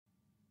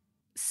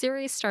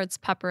Ciri starts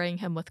peppering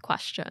him with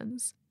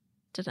questions.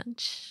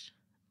 Didn't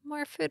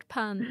more food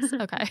puns.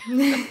 Okay.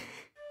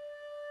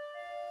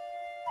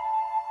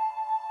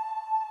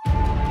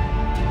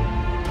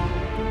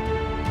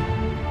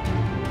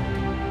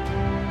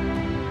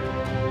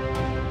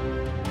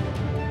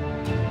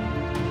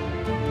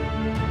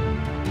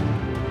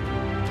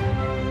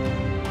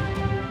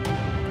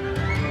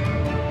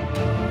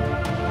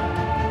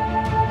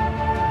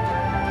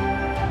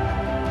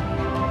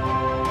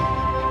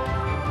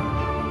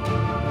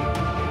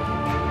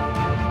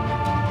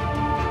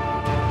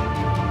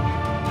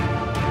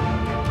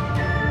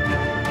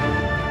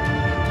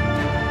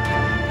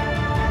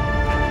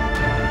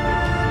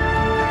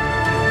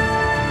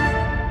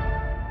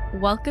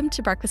 Welcome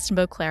to Breakfast in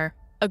Beauclair,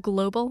 a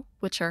global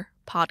Witcher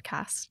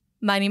podcast.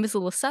 My name is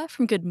Alyssa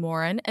from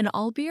GoodMorhen, and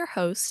I'll be your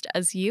host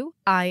as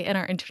I and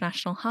our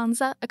international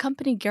hanza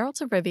accompany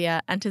Geralt of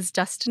Rivia and his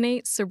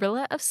destiny,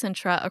 Cirilla of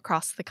Cintra,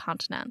 across the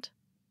continent.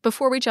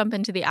 Before we jump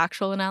into the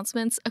actual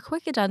announcements, a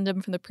quick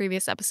addendum from the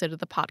previous episode of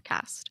the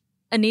podcast.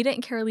 Anita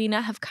and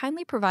Karolina have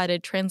kindly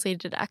provided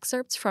translated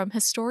excerpts from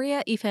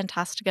Historia e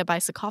Fantastica by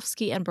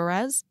Sapkowski and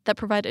Berez that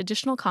provide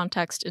additional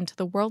context into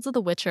the worlds of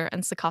The Witcher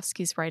and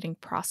Sapkowski's writing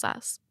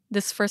process.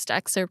 This first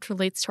excerpt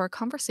relates to our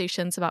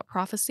conversations about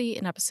prophecy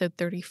in episode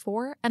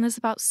 34 and is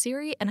about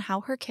Ciri and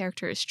how her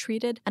character is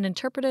treated and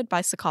interpreted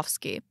by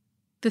Sapkowski.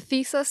 The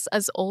thesis,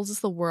 as old as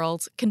the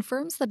world,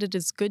 confirms that it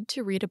is good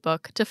to read a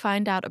book to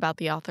find out about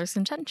the author's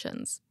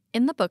intentions.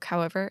 In the book,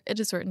 however, it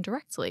is written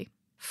directly.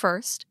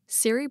 First,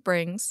 Ciri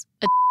brings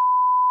a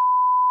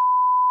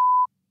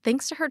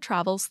thanks to her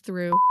travels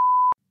through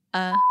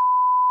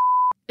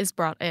is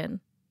brought in,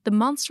 the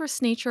monstrous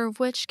nature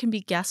of which can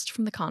be guessed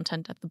from the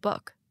content of the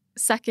book.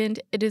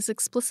 Second, it is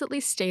explicitly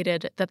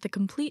stated that the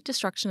complete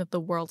destruction of the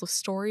world of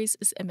stories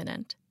is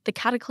imminent. The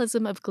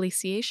cataclysm of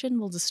glaciation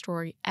will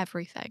destroy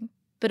everything,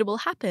 but it will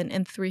happen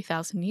in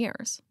 3,000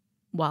 years.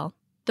 Well,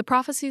 the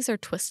prophecies are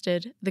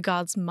twisted, the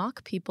gods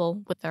mock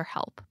people with their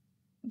help.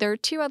 There are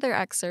two other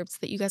excerpts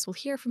that you guys will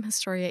hear from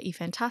Historia e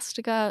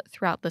Fantastica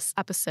throughout this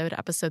episode,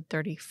 episode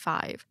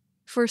 35.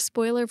 For a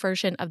spoiler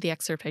version of the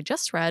excerpt I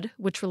just read,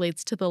 which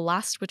relates to the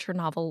last Witcher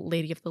novel,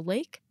 Lady of the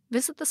Lake,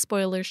 visit the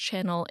spoilers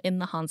channel in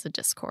the Hanza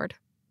Discord.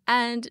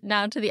 And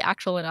now to the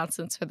actual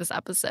announcements for this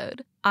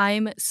episode.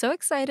 I'm so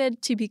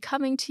excited to be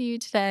coming to you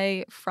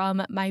today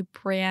from my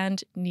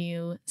brand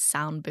new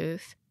sound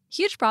booth.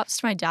 Huge props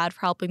to my dad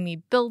for helping me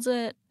build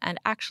it and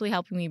actually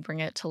helping me bring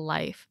it to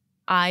life.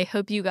 I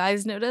hope you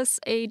guys notice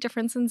a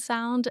difference in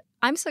sound.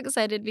 I'm so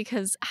excited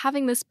because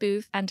having this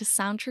booth and a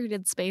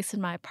sound-treated space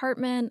in my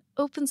apartment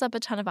opens up a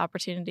ton of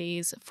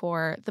opportunities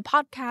for the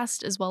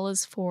podcast as well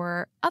as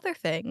for other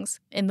things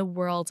in the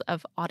world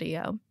of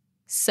audio.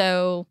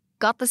 So,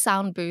 got the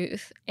sound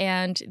booth,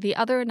 and the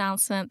other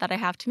announcement that I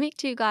have to make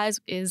to you guys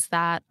is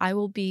that I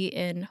will be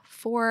in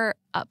 4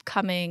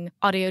 upcoming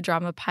audio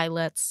drama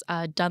pilots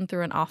done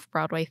through an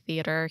off-Broadway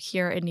theater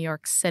here in New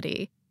York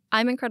City.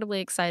 I'm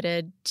incredibly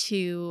excited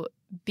to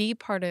be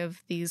part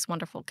of these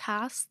wonderful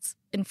casts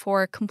in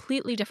 4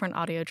 completely different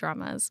audio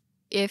dramas.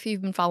 If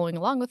you've been following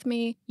along with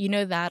me, you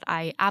know that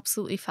I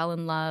absolutely fell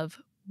in love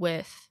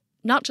with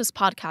not just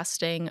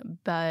podcasting,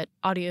 but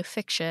audio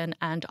fiction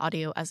and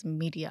audio as a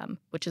medium,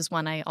 which is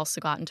when I also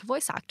got into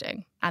voice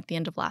acting at the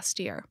end of last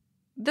year.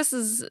 This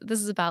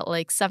is about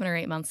like 7 or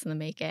 8 months in the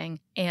making,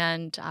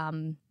 and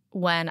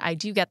when I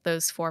do get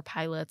those 4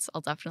 pilots,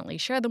 I'll definitely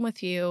share them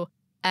with you.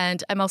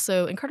 And I'm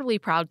also incredibly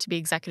proud to be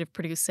executive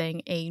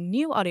producing a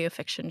new audio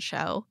fiction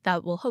show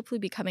that will hopefully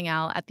be coming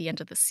out at the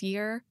end of this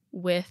year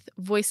with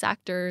voice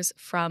actors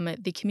from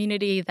the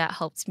community that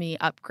helped me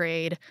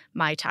upgrade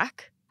my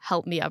tech,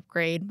 helped me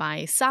upgrade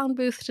my sound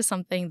booth to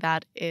something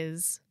that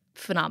is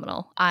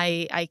phenomenal.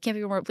 I can't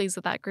be more pleased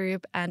with that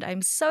group, and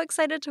I'm so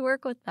excited to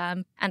work with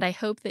them. And I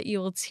hope that you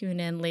will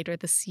tune in later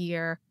this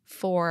year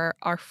for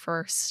our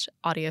first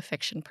audio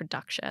fiction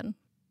production.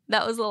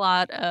 That was a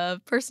lot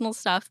of personal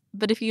stuff,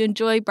 but if you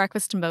enjoy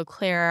Breakfast in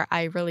Beauclair,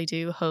 I really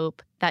do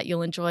hope that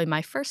you'll enjoy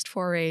my first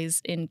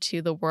forays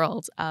into the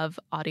world of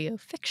audio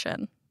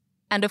fiction.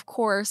 And of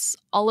course,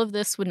 all of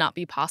this would not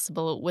be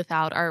possible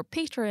without our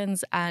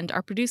patrons and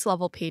our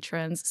producer-level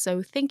patrons,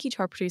 so thank you to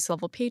our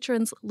producer-level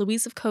patrons,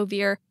 Louise of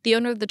Covier, the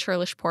owner of the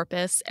Churlish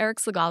Porpoise, Eric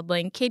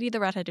Slagodling, Katie the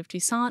Redhead of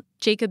Toussaint,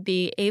 Jacob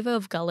B., Ava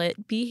of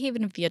Gullet, B.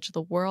 Haven of the Edge of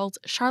the World,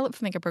 Charlotte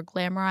from Ingeborg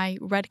Glamorai,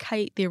 Red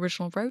Kite, the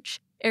Original Roach,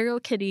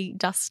 Ariel Kitty,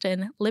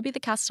 Dustin, Libby the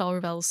Castel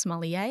Revel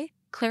Sommelier,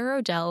 Clara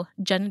Odell,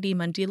 Jenna D.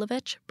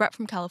 Mundilovich, Brett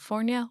from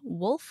California,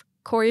 Wolf,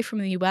 Corey from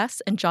the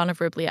US, and John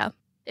of Riblia.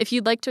 If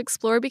you'd like to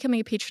explore becoming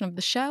a patron of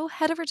the show,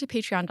 head over to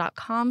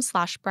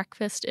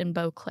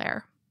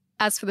patreon.com/breakfastinbeauclair.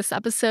 As for this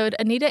episode,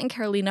 Anita and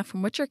Karolina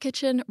from Witcher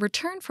Kitchen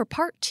return for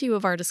part 2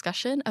 of our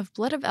discussion of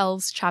Blood of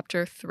Elves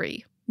Chapter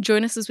 3.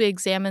 Join us as we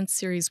examine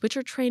Ciri's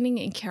Witcher training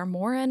in Kaer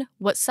Morhen,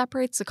 what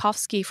separates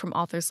Sapkowski from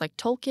authors like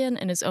Tolkien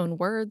in his own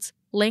words,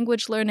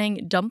 language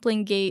learning,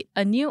 Dumpling Gate,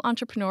 a new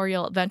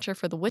entrepreneurial adventure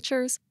for the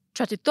Witchers,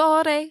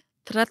 Traditore,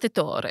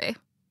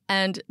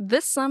 And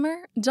this summer,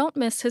 don't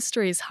miss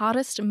history's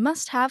hottest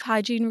must-have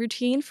hygiene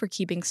routine for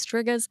keeping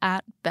strigas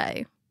at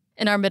bay.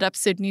 In our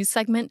mid-episode news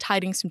segment,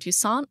 Tidings from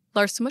Toussaint,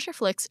 Lars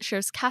Flicks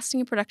shares casting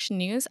and production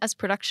news as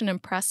production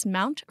and press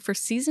mount for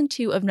Season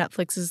 2 of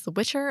Netflix's The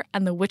Witcher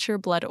and The Witcher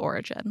Blood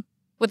Origin.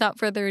 Without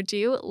further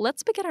ado,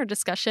 let's begin our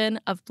discussion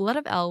of Blood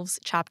of Elves,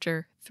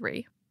 Chapter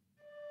 3.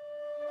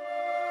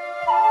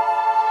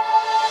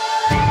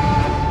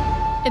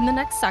 In the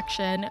next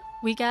section,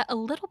 we get a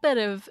little bit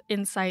of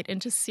insight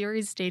into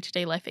Ciri's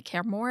day-to-day life at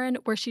Kaer Morhen,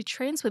 where she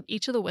trains with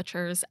each of the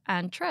Witchers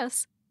and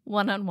Triss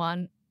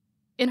one-on-one.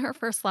 In her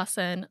first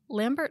lesson,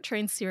 Lambert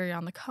trains Ciri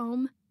on the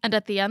comb, and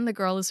at the end, the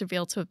girl is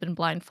revealed to have been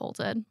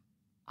blindfolded.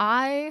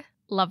 I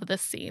love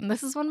this scene.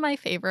 This is one of my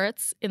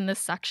favorites in this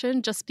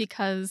section, just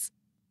because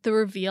the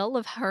reveal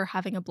of her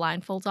having a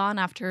blindfold on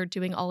after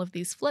doing all of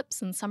these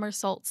flips and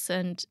somersaults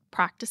and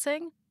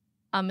practicing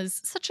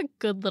is such a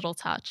good little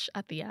touch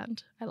at the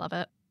end. I love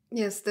it.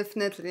 Yes,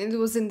 definitely. And it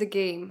was in the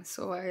game,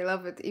 so I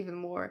love it even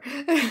more.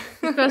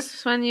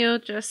 Because when you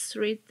just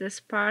read this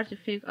part, you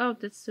think, oh,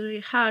 that's really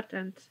hard.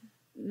 And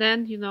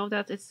then you know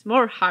that it's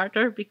more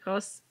harder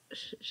because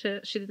she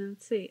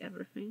didn't see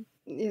everything.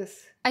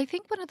 Yes. I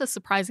think one of the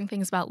surprising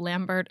things about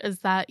Lambert is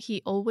that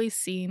he always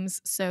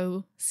seems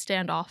so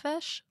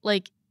standoffish.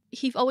 Like,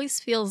 he always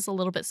feels a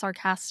little bit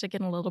sarcastic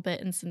and a little bit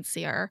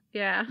insincere.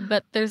 Yeah.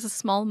 But there's a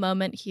small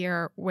moment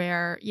here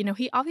where,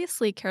 he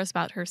obviously cares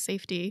about her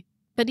safety,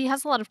 but he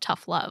has a lot of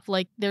tough love.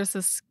 Like, there's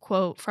this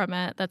quote from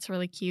it that's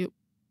really cute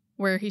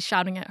where he's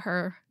shouting at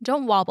her,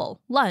 "Don't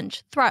wobble,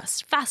 lunge,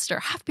 thrust, faster,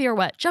 half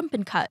pirouette, jump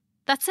and cut.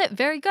 That's it,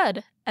 very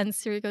good." And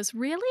Ciri goes,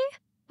 "Really?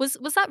 Was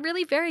that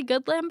really very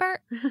good,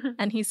 Lambert?"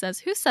 And he says,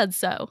 "Who said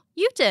so?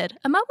 You did,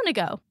 a moment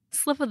ago."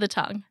 Slip of the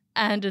tongue.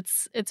 And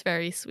it's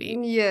very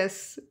sweet.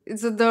 Yes,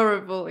 it's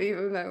adorable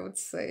even, I would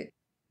say.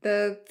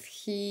 That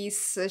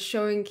he's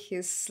showing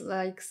his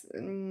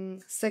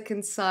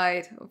second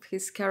side of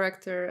his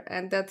character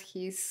and that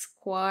he's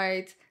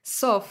quite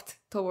soft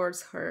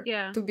towards her,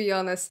 to be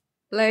honest.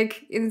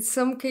 Like, in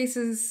some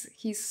cases,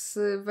 he's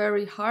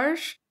very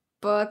harsh,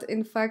 but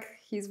in fact,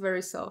 he's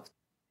very soft.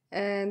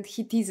 And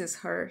he teases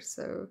her,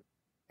 so...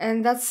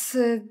 And that's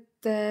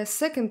the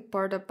second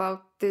part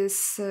about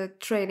this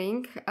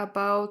training,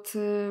 about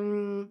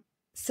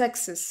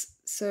sexes.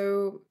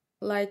 So,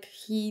 like,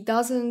 he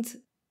doesn't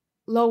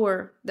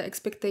lower the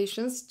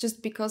expectations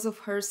just because of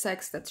her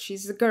sex, that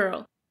she's a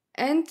girl.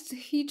 And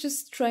he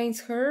just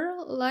trains her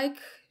like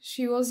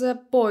she was a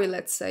boy,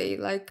 let's say.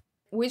 Like,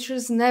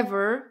 witchers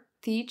never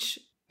teach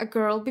a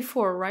girl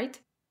before, right?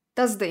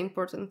 That's the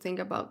important thing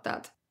about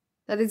that.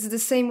 That it's the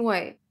same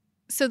way.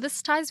 So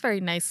this ties very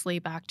nicely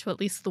back to at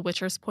least the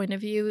Witcher's point of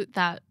view,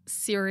 that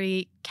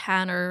Ciri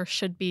can or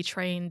should be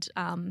trained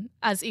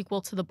as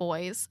equal to the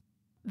boys.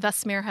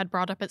 Vesemir had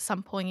brought up at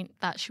some point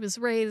that she was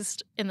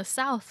raised in the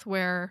South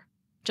where,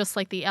 just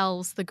like the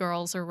elves, the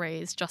girls are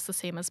raised just the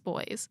same as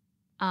boys.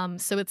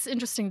 So it's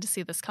interesting to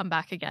see this come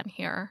back again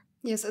here.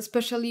 Yes,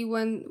 especially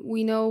when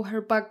we know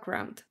her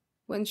background,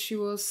 when she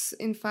was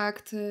in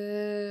fact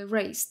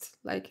raised,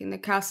 like in a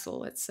castle,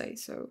 let's say.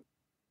 So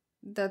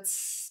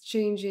that's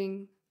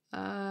changing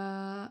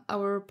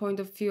our point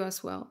of view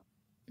as well.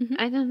 Mm-hmm.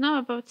 I don't know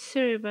about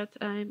Ciri, but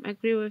I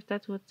agree with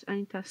that what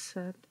Anita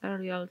said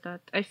earlier,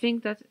 that I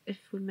think that if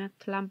we met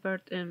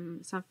Lambert in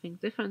something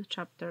different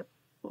chapter,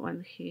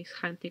 when he's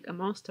hunting a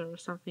monster or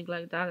something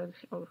like that,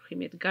 or he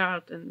met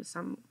Geralt in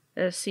some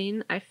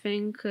scene, I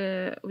think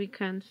we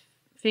can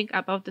think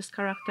about this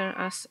character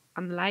as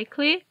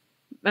unlikely,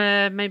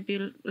 maybe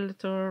a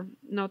little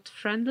not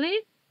friendly,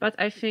 but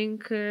I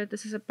think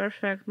this is a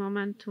perfect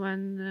moment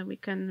when we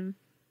can,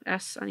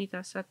 as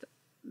Anita said,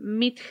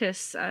 meet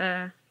his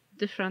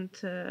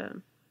different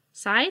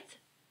side,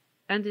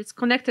 and it's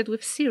connected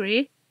with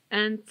Ciri,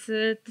 and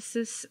this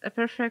is a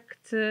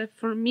perfect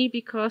for me,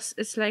 because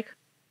it's like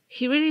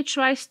he really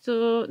tries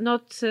to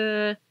not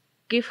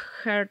give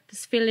her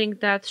this feeling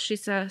that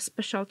she's a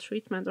special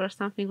treatment or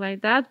something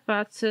like that,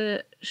 but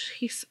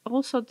he's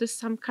also this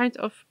some kind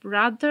of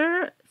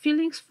brother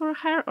feelings for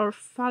her, or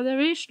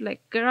fatherish,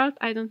 like Geralt.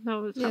 I don't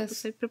know how to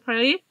say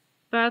properly,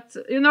 but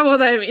you know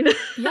what I mean.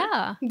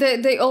 Yeah.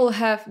 They all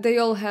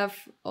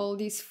have all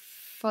these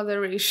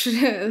fatherish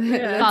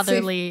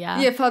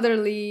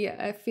fatherly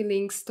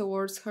feelings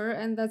towards her,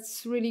 and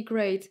that's really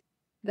great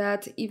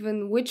that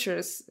even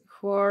witchers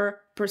who are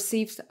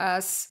perceived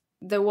as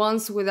the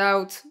ones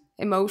without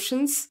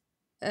emotions,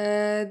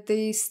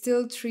 they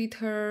still treat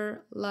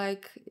her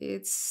like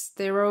it's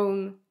their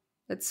own,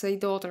 let's say,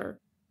 daughter.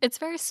 It's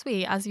very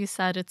sweet. As you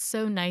said, it's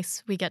so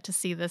nice we get to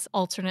see this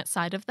alternate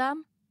side of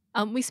them.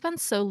 We spend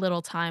so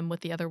little time with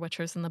the other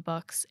Witchers in the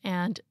books,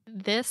 and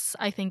this,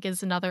 I think,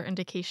 is another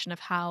indication of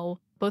how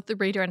both the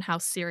reader and how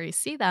Ciri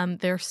see them.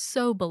 They're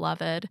so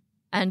beloved,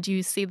 and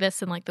you see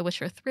this in like The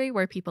Witcher 3,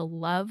 where people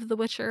love the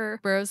Witcher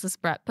bros, as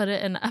Brett put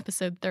it in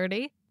episode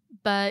 30.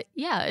 But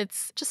yeah,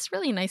 it's just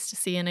really nice to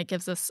see, and it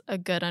gives us a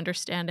good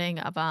understanding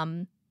of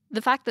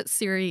the fact that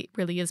Ciri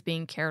really is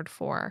being cared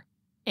for,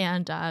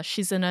 and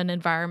she's in an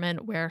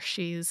environment where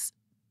she's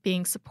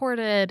being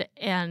supported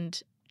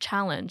and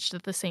challenged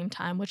at the same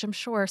time, which I'm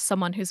sure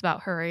someone who's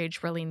about her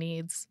age really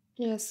needs.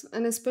 Yes,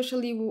 and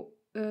especially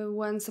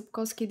when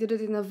Sapkowski did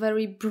it in a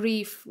very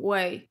brief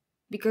way,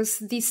 because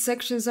these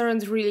sections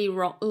aren't really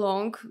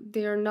long.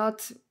 They are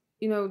not,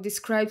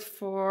 described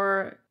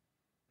for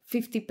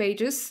 50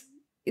 pages.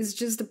 It's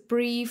just a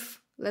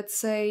brief, let's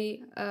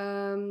say,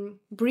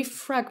 brief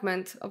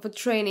fragment of a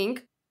training,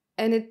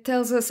 and it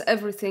tells us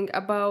everything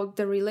about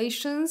the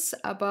relations,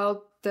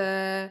 about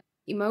the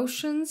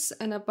emotions,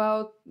 and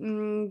about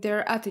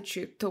their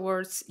attitude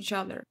towards each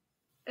other.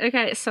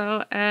 Okay,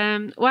 so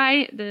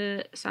why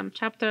some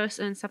chapters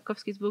in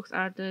Sapkowski's books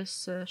are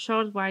this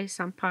short? Why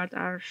some parts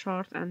are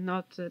short and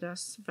not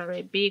just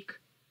very big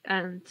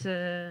and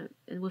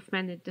with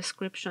many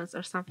descriptions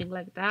or something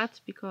like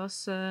that?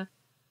 Because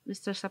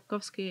Mr.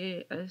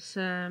 Sapkowski has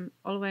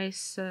always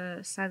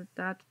said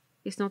that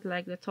it's not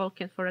like the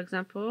Tolkien, for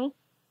example.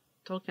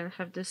 Tolkien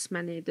have this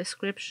many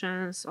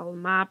descriptions, all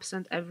maps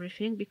and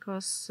everything,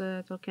 because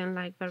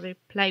Tolkien very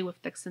play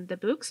with text in the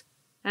books.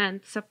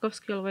 And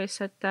Sapkowski always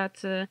said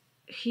that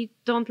he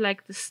don't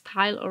like the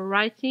style of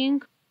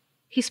writing.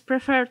 He's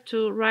preferred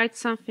to write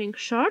something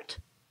short,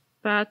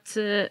 but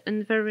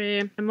in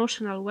very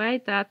emotional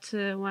way, that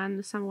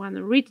when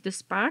someone reads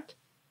this part,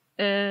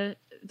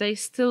 they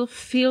still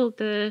feel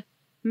the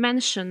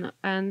mention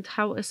and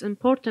how it's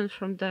important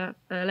from the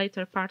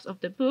later parts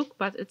of the book,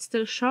 but it's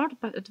still short,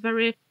 but it's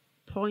very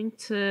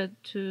to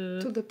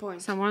the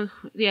point.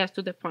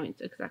 To the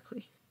point,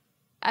 exactly.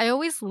 I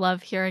always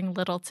love hearing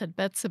little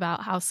tidbits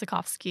about how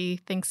Sapkowski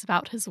thinks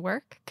about his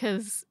work,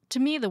 because to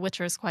me, The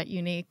Witcher is quite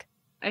unique.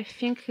 I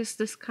think he's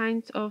this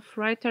kind of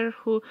writer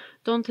who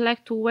don't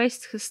like to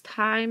waste his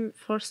time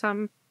for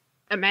some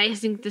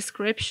amazing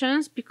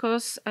descriptions,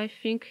 because I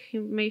think he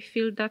may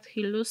feel that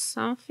he loses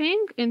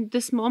something in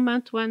this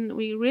moment when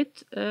we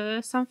read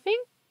something.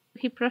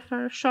 He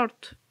prefers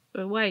short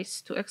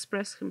ways to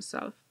express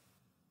himself.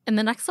 In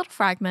the next little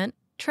fragment,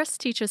 Triss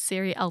teaches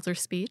Ciri elder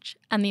speech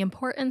and the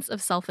importance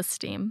of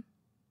self-esteem.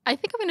 I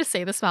think I'm going to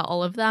say this about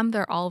all of them.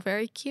 They're all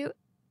very cute.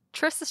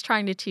 Triss is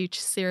trying to teach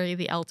Ciri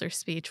the elder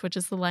speech, which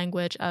is the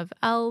language of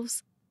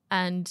elves,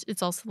 and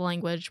it's also the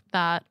language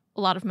that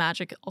a lot of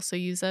magic also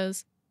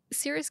uses.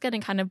 Ciri's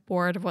getting kind of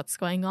bored of what's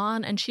going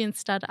on, and she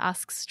instead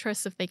asks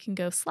Triss if they can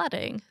go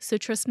sledding. So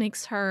Triss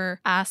makes her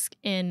ask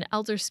in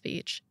elder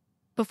speech.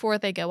 Before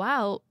they go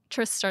out,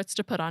 Triss starts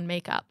to put on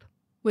makeup,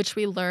 which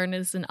we learn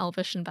is an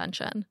elvish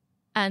invention.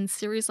 And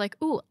Ciri's like,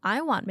 ooh,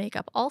 I want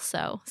makeup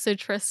also. So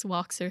Triss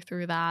walks her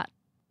through that.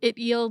 It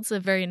yields a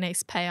very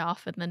nice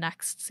payoff in the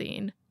next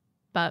scene.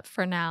 But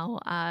for now,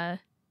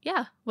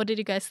 what did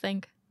you guys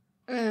think?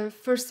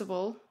 First of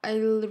all, I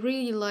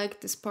really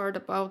like this part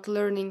about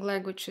learning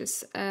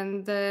languages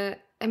and the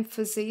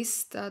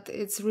emphasis that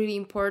it's really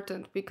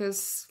important,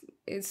 because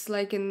it's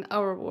like in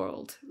our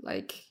world.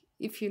 Like,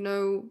 if you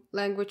know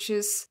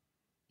languages,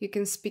 you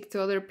can speak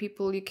to other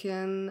people, you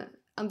can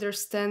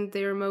understand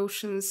their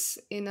emotions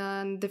in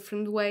a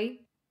different way.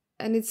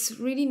 And it's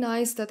really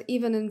nice that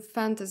even in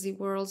fantasy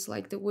worlds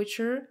like The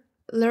Witcher,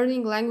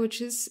 learning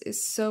languages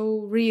is so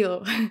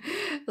real.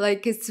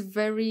 Like, it's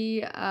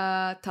very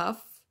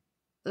tough.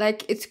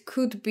 Like, it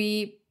could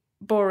be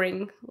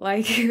boring,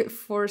 like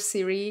for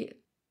Ciri.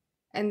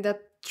 And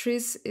that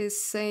Triss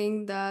is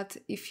saying that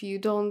if you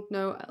don't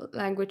know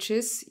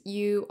languages,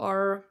 you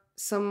are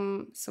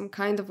some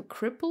kind of a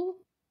cripple.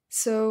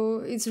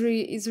 So it's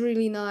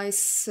really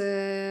nice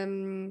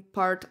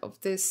part of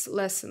this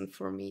lesson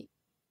for me.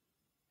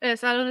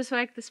 Yes, I always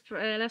like this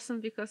lesson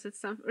because it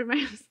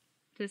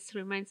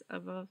reminds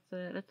about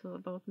a little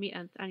about me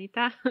and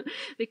Anita,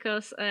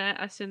 because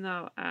as you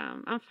know,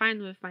 I'm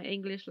fine with my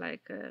English,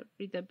 like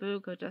read a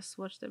book or just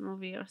watch the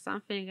movie or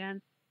something,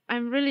 and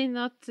I'm really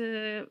not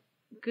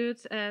good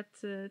at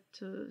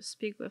to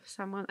speak with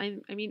someone.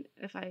 I mean,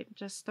 if I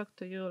just talk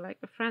to you like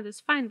a friend,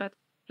 it's fine, but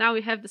now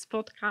we have this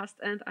podcast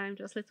and I'm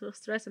just a little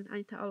stressed, and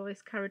Anita always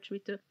encouraged me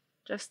to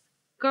just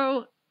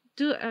go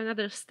do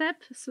another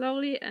step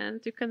slowly and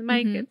you can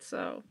make it.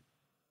 So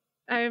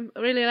I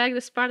really like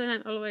this part, and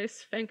I'm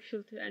always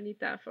thankful to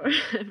Anita for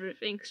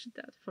everything she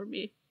did for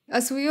me.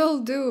 As we all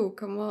do,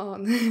 come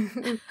on.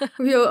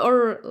 We are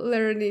all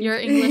learning. Your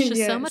English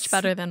is so much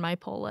better than my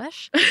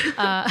Polish.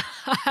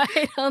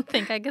 I don't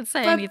think I could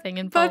say anything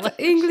in Polish. But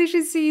English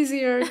is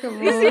easier,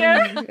 come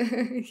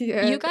on.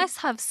 Yeah. You guys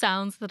have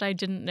sounds that I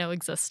didn't know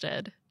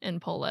existed in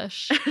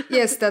Polish.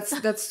 Yes,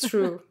 that's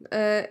true.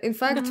 In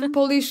fact,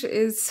 Polish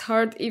is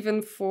hard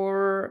even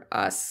for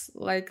us,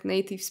 like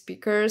native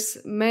speakers.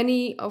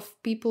 Many of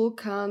people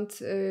can't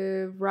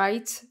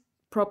write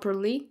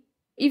properly.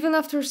 Even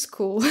after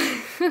school.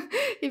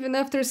 Even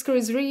after school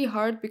is really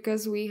hard,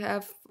 because we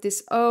have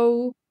this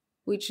O,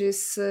 which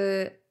is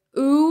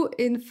U,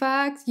 in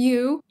fact,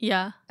 U.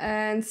 Yeah.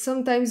 And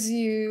sometimes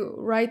you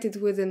write it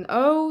with an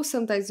O,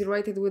 sometimes you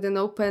write it with an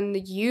open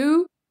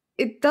U.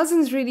 It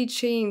doesn't really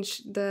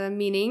change the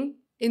meaning,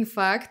 in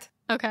fact.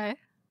 Okay.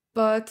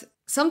 But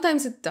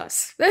sometimes it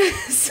does.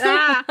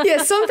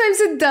 Yeah, sometimes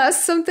it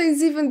does.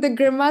 Sometimes even the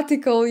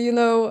grammatical,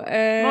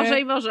 Może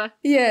i może.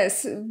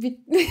 Yes.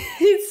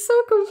 It's so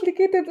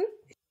complicated.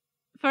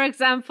 for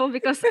example,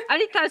 because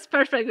Anita is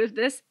perfect with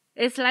this.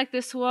 It's like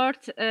this word,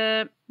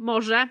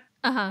 morze,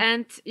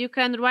 and you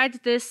can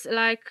write this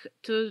like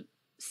to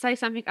say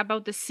something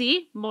about the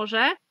sea,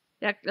 morze,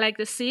 like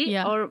the sea,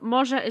 or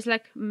morze is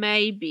like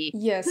maybe.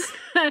 Yes.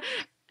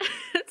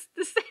 It's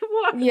the same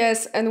word.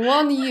 Yes, and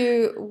one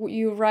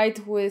you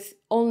write with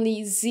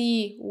only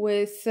Z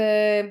with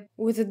a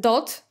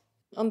dot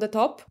on the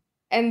top,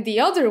 and the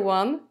other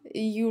one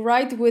you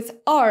write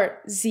with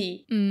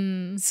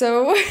RZ.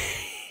 So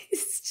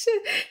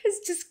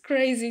it's just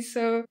crazy.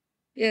 So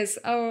yes,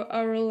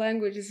 our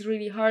language is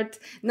really hard,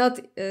 not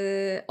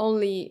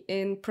only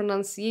in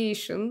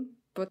pronunciation,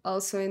 but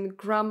also in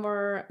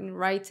grammar and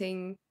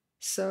writing.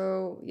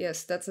 So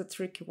yes, that's a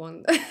tricky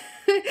one.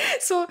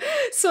 so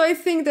I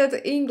think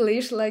that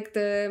English, like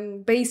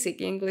the basic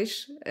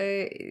English,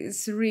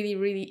 is really,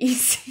 really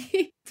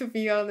easy, to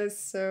be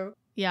honest. So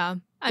yeah.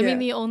 I mean,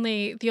 the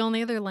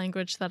only other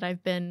language that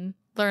I've been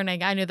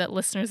learning, I know that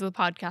listeners of the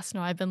podcast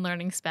know I've been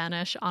learning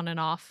Spanish on and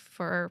off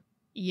for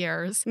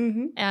years,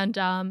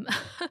 and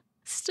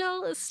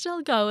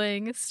still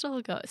going,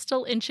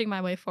 still inching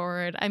my way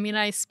forward. I mean,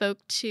 I spoke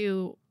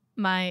to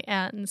my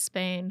aunt in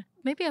Spain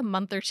maybe a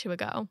month or two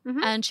ago,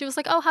 and she was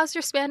like, "Oh, how's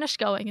your Spanish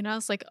going?" And I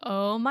was like,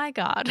 "Oh my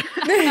god,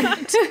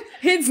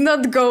 it's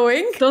not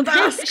going." Don't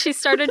ask. She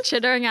started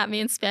chittering at me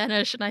in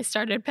Spanish, and I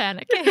started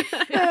panicking.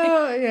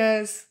 Oh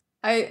yes.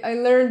 I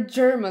learned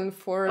German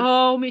for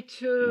me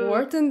too.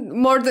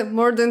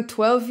 more than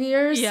 12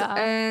 years, Yeah.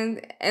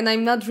 and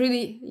I'm not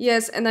really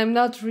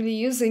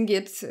using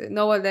it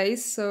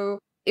nowadays. So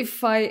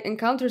if I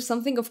encounter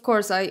something, of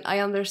course I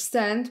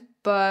understand,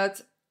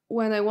 but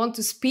when I want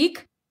to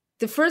speak,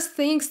 the first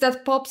things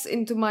that pops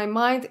into my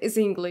mind is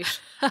English.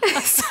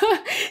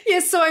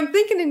 So I'm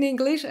thinking in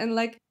English and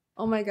like,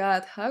 oh my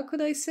god, how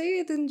could I say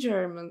it in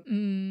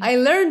German? I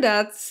learned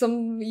that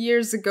some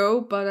years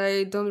ago, but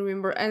I don't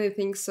remember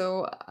anything,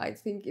 so I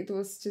think it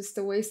was just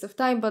a waste of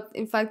time. But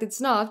in fact, it's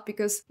not,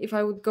 because if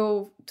I would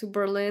go to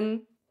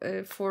Berlin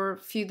for a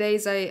few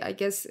days, I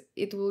guess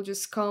it will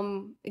just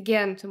come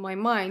again to my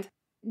mind.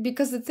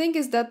 Because the thing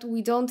is that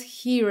we don't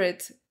hear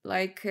it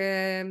like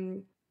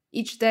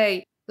each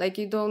day. Like,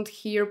 you don't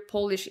hear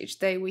Polish each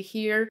day. We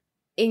hear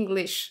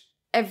English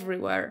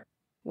everywhere.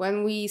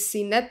 When we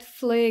see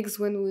Netflix,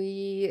 when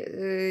we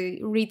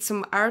read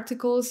some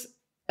articles,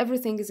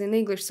 everything is in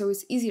English. So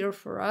it's easier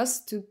for us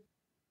to,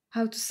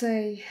 how to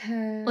say...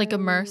 like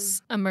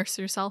immerse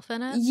yourself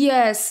in it?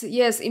 Yes,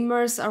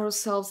 immerse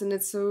ourselves in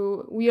it.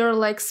 So we are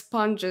like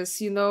sponges,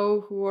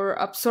 who are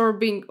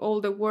absorbing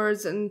all the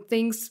words and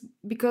things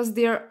because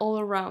they're all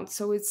around.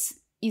 So it's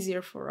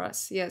easier for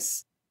us,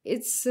 yes.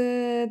 It's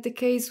the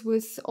case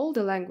with all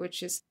the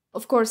languages.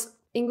 Of course,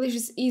 English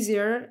is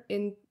easier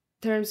in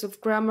terms of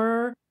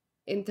grammar,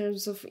 in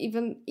terms of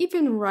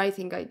even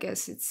writing, I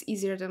guess. It's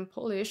easier than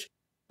Polish,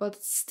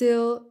 but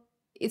still,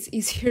 it's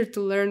easier to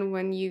learn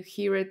when you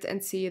hear it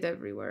and see it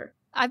everywhere.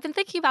 I've been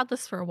thinking about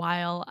this for a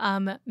while,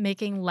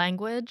 making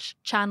language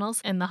channels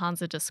in the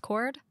Hanza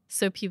Discord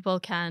so people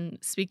can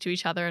speak to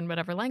each other in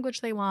whatever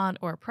language they want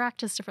or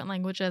practice different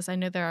languages. I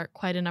know there are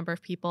quite a number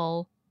of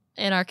people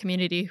in our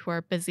community who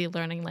are busy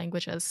learning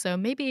languages. So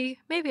maybe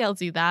I'll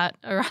do that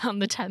around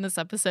the time this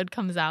episode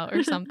comes out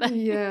or something.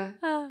 Yeah.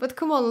 But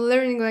come on,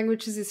 learning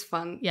languages is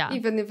fun. Yeah.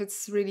 Even if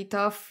it's really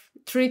tough,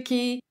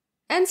 tricky,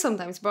 and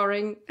sometimes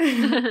boring.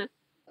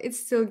 It's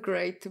still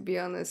great, to be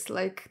honest,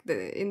 like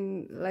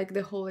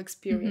the whole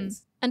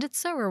experience. And it's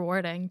so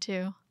rewarding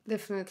too.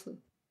 Definitely.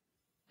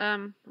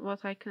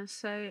 What I can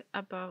say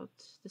about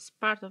this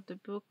part of the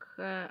book,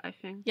 I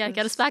think... Yeah,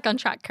 get us back on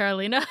track,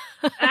 Karolina.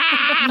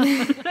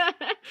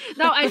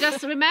 No, I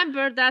just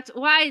remember that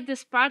why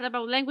this part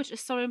about language is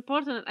so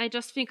important. I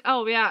just think,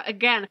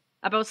 again,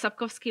 about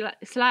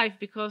Sapkowski's life,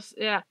 because,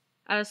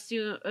 as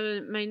you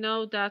may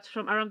know that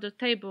from Around the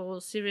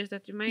Table series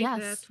that you made,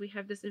 that we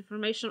have this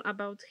information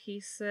about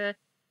his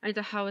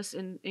Anita House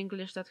in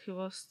English, that he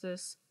was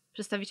this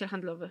przedstawiciel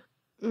handlowy.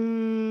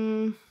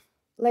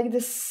 Like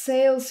the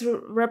sales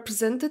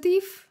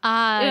representative?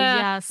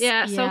 Yes.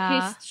 Yeah, so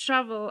he's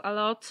traveled a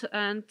lot,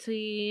 and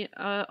he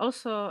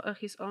also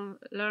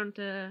learned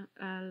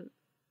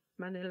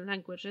many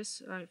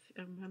languages. I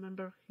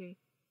remember he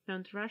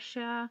learned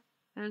Russian,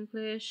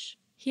 English.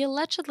 He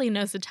allegedly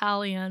knows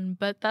Italian,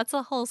 but that's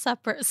a whole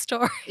separate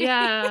story.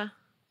 Yeah,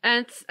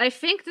 and I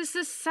think this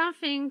is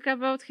something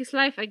about his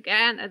life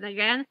again and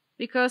again,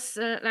 because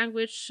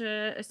language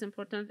is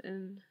important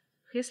in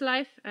his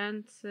life,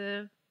 and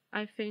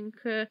I think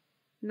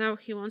now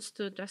he wants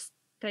to just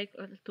take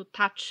a little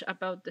touch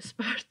about this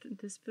part in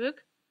this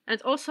book.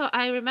 And also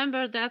I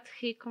remember that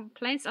he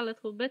complains a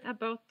little bit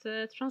about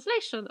the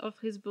translation of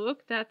his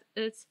book, that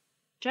it's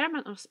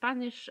German or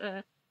Spanish,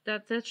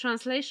 that the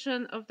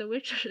translation of The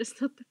Witcher is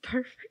not the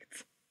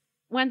perfect.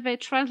 When they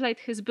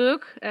translate his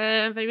book,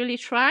 they really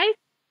try,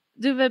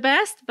 do their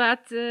best,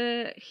 but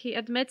he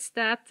admits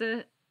that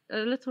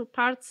little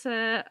parts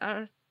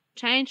are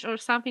changed or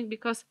something,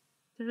 because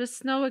there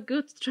is no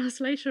good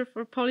translation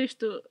for Polish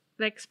to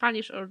like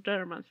Spanish or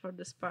German for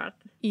this part.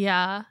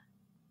 Yeah.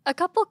 A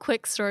couple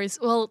quick stories.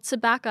 Well, to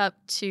back up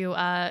to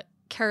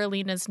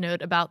Karolina's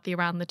note about the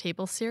Around the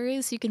Table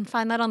series, you can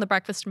find that on the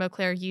Breakfast in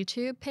Beauclair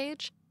YouTube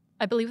page.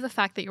 I believe the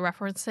fact that you're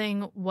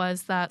referencing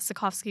was that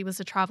Sapkowski was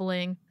a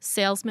traveling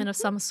salesman of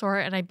some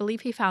sort, and I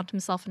believe he found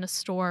himself in a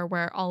store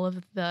where all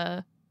of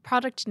the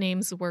product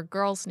names were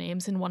girls'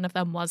 names, and one of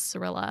them was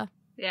Cirilla.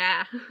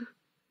 Yeah.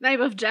 Name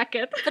of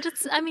jacket. But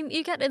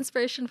you get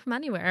inspiration from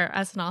anywhere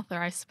as an author,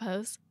 I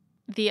suppose.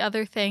 The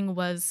other thing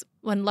was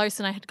when Lars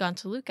and I had gone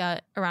to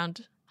Luca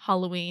around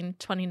Halloween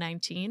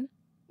 2019,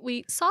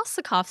 we saw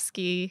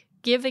Sapkowski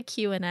give a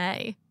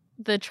Q&A.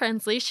 The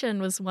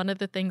translation was one of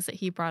the things that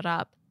he brought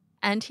up.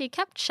 And he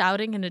kept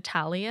shouting in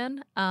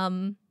Italian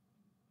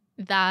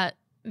that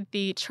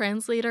the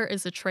translator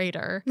is a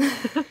traitor.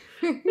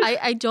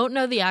 I don't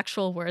know the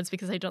actual words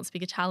because I don't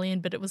speak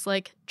Italian, but it was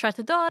like,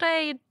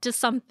 traditore to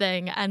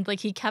something. And like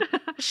he kept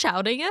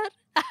shouting it.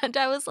 And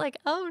I was like,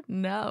 oh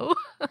no.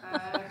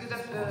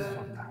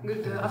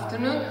 Good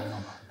afternoon.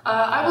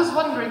 I was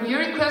wondering, you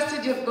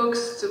requested your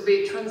books to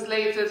be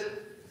translated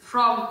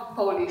from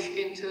Polish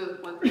into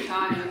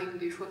Italian,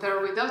 English,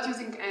 whatever, without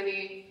using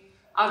any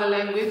other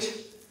language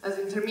as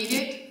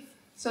intermediate.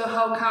 So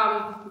how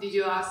come did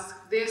you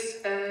ask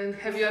this, and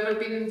have you ever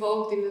been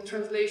involved in the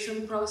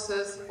translation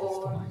process,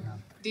 or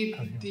did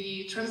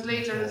the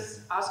translators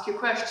ask you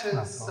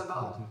questions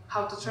about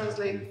how to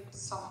translate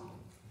some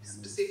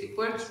specific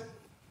words?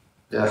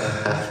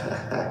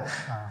 Yeah.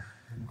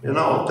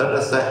 There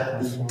is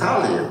an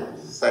Italian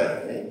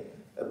saying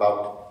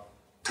about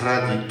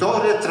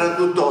traditore,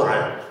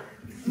 traduttore.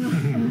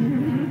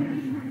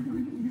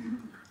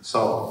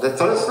 So the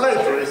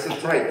translator is a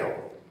traitor.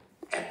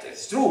 And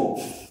it's true.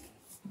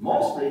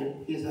 Mostly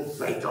he's a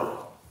traitor.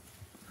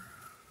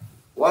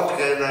 What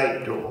can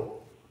I do?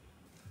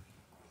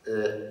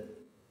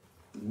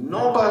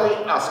 Nobody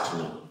asked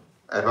me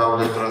about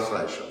the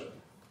translation,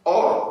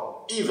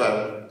 or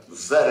even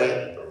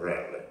very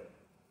rarely.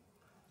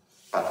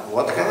 But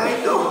what can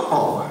I do?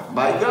 Oh,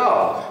 my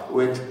God,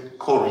 with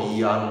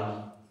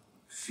Korean,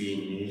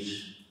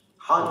 Finnish,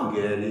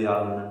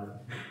 Hungarian,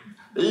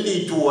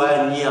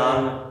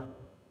 Lithuanian,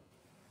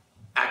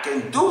 I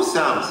can do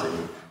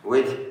something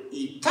with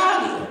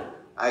Italian,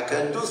 I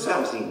can do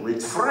something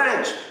with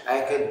French,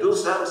 I can do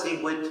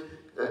something with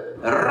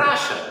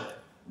Russian,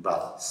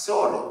 but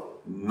sorry,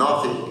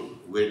 nothing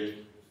with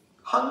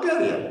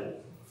Hungarian,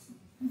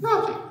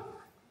 nothing.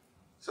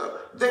 So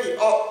they,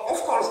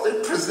 of course,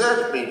 they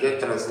present me the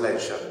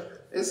translation.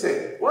 They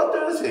say, what do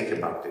you think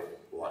about it?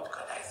 What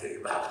can I think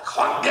about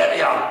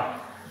Hungarian?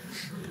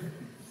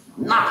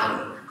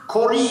 Nothing.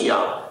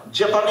 Korean,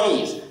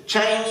 Japanese,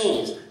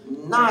 Chinese,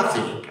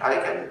 nothing. I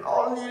can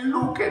only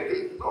look at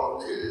it,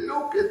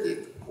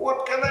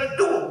 What can I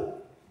do?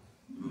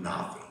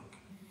 Nothing.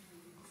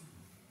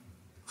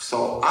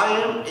 So I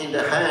am in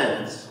the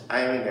hands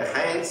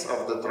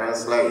of the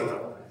translator.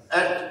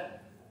 And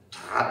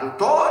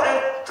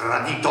traduttore,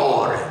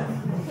 traditore.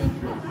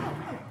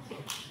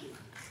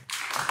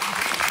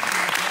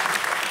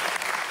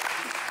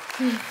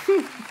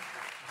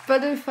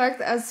 But in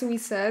fact, as we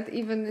said,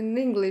 even in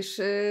English,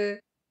 you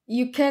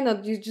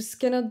just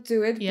cannot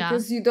do it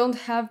because you don't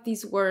have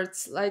these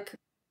words. Like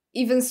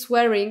even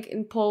swearing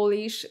in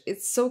Polish,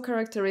 it's so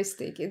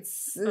characteristic.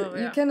 It's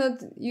you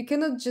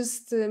cannot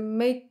just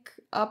make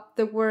up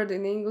the word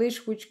in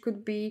English, which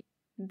could be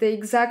the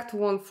exact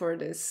one for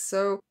this.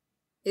 So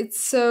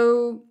it's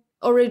so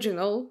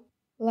original,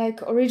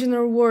 like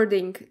original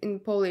wording in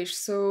Polish.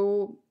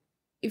 So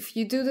if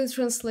you do the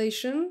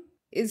translation,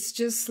 it's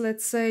just,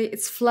 let's say,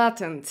 it's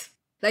flattened.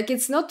 Like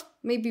it's not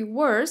maybe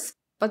worse,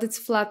 but it's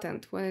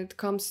flattened when it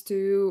comes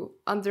to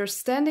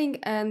understanding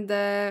and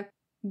the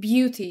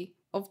beauty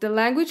of the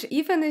language,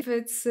 even if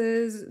it's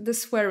the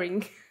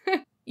swearing.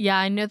 Yeah,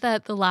 I know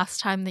that the last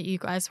time that you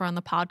guys were on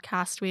the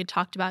podcast, we had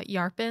talked about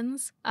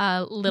Yarpin's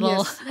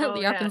little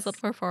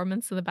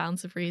performance in the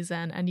Bounds of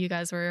Reason, and you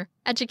guys were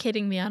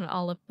educating me on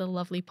all of the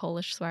lovely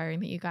Polish swearing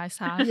that you guys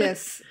have.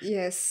 Yes,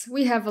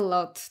 we have a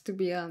lot, to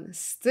be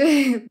honest.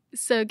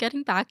 So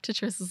getting back to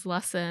Triss's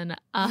lesson,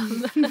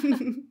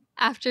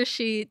 after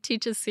she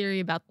teaches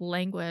Ciri about the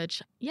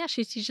language,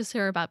 she teaches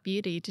her about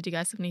beauty. Did you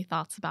guys have any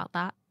thoughts about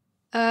that?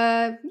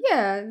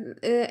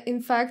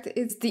 In fact,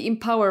 it's the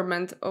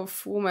empowerment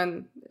of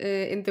women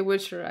in The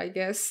Witcher, I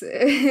guess.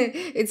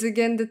 It's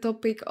again the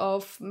topic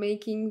of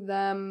making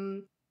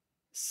them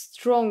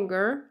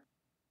stronger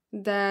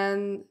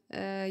than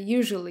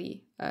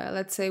usually,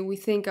 let's say, we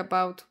think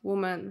about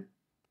women.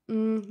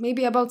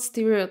 Maybe about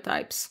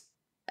stereotypes.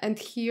 And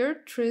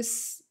here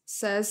Triss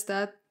says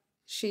that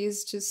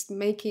she's just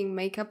making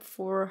makeup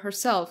for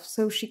herself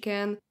so she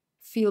can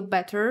feel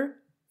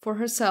better for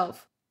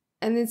herself.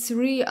 And it's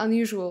really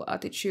unusual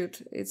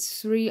attitude.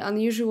 It's really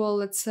unusual,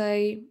 let's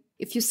say,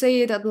 if you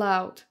say it out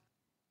loud.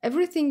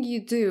 Everything you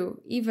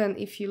do, even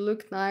if you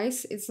look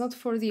nice, it's not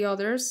for the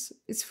others,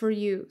 it's for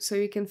you. So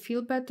you can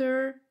feel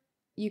better,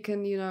 you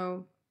can,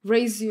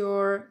 raise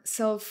your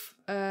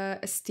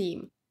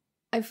self-esteem.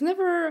 I've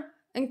never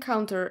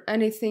encountered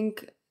anything,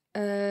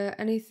 oh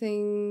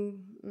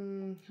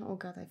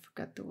God, I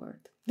forgot the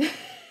word.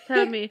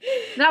 Tell me.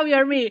 Now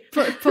you're me.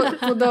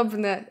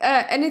 Podobne.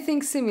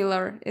 Anything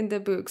similar in the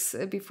books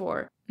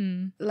before,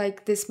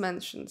 like this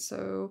mentioned.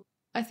 So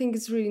I think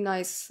it's really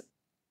nice.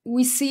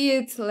 We see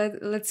it,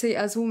 let's say,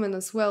 as women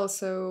as well.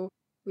 So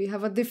we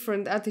have a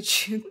different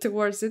attitude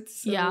towards it.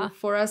 So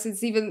for us,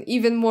 it's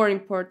even more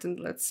important,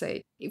 let's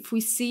say. If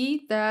we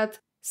see that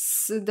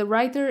the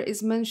writer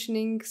is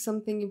mentioning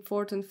something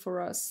important for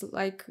us,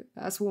 like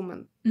as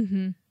women.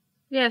 Mm-hmm.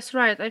 Yes,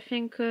 right. I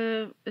think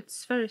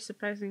it's very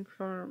surprising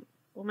for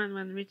women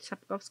when read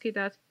Sapkowski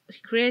that he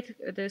created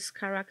these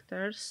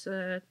characters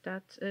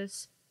that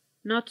is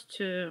not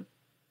to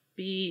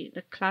be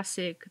the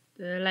classic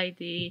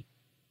lady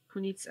who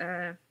needs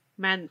a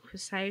man who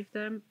saved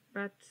them,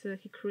 but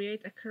he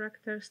created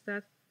characters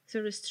that are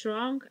very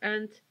strong.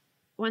 And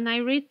when I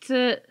read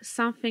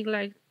something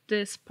like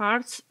these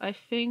parts, I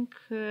think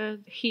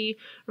he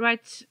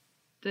writes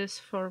this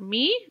for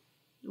me.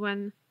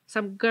 When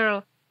some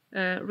girl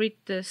read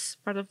this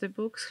part of the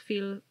books,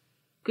 feel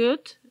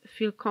good,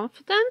 feel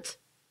confident.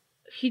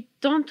 He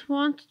don't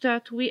want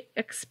that we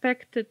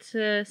expected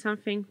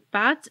something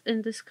bad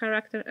in this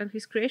character and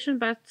his creation,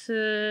 but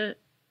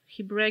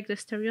he break the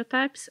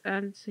stereotypes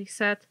and he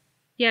said,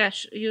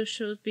 yes, you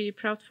should be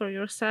proud for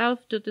yourself,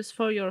 do this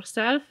for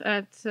yourself.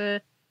 And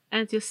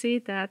you see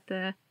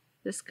that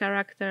these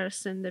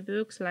characters in the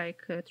books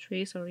like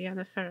Tris or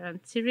Yennefer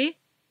and Ciri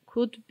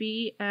could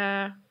be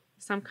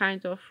some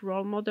kind of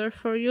role model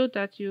for you,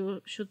 that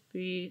you should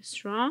be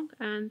strong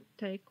and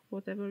take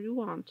whatever you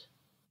want.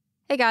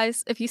 Hey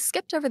guys, if you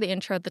skipped over the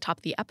intro at the top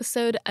of the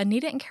episode,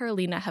 Anita and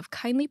Karolina have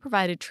kindly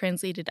provided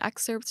translated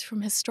excerpts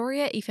from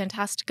Historia e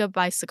Fantastica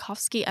by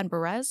Sapkowski and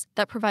Berez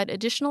that provide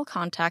additional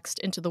context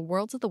into the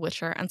worlds of The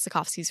Witcher and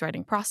Sapkowski's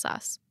writing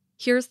process.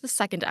 Here's the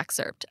second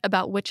excerpt,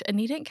 about which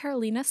Anita and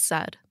Karolina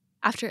said,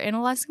 after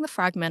analyzing the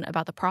fragment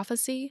about the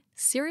prophecy,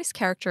 Ciri's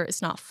character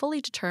is not fully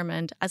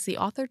determined as the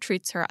author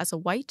treats her as a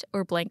white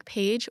or blank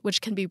page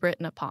which can be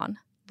written upon.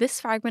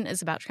 This fragment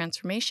is about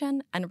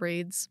transformation and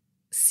reads,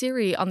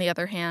 Ciri, on the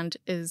other hand,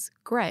 is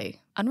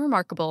grey,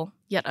 unremarkable,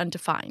 yet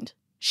undefined.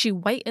 She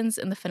whitens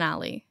in the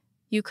finale.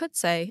 You could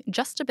say,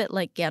 just a bit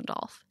like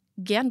Gandalf.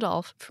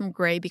 Gandalf, from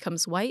grey,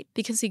 becomes white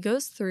because he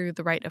goes through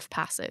the rite of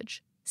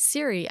passage.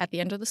 Ciri, at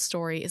the end of the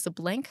story, is a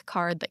blank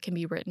card that can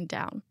be written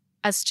down.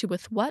 As to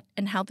with what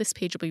and how this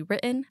page will be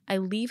written, I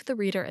leave the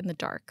reader in the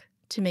dark,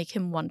 to make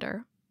him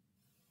wonder.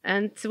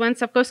 And when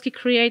Sapkowski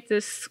creates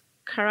these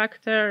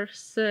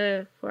characters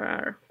for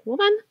a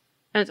woman,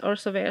 and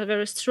also very,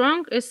 very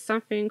strong, is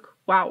something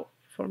wow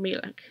for me,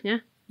 like, yeah.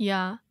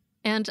 Yeah.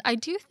 And I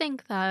do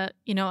think that,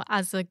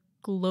 as a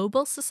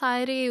global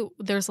society,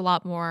 there's a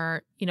lot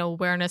more,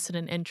 awareness and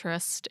an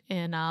interest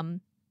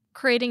in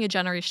creating a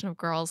generation of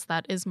girls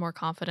that is more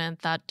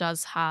confident, that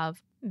does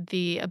have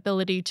the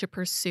ability to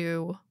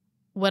pursue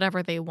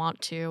whatever they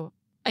want to.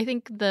 I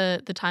think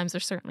the times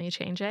are certainly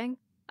changing.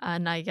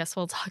 And I guess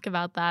we'll talk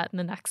about that in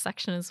the next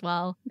section as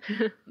well.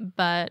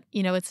 But,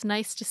 it's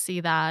nice to see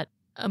that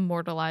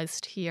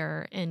immortalized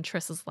here in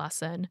Triss's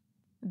lesson,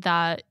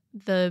 that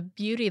the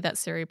beauty that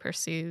Ciri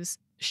pursues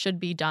should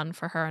be done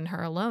for her and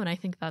her alone. I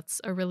think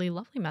that's a really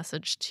lovely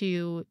message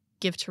to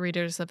give to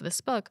readers of this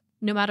book,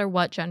 no matter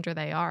what gender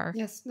they are.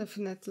 Yes,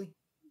 definitely.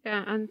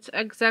 Yeah, and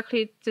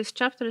exactly this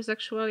chapter is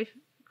actually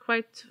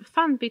quite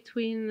fun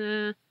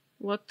between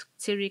what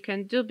Ciri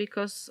can do,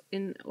 because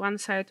in one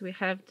side we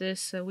have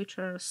this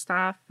Witcher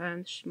staff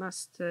and she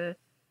must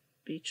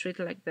be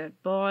treated like the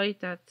boy,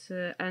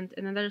 and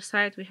another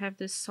side we have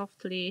this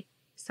softly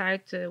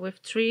side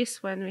with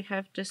trees, when we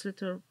have this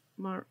little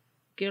more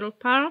girl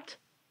part,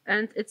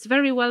 and it's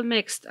very well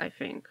mixed, I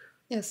think.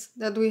 Yes,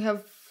 that we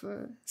have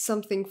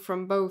something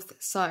from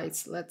both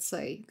sides, let's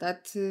say,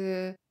 that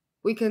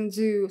we can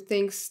do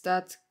things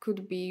that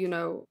could be,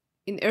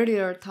 in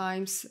earlier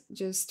times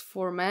just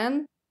for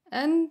men,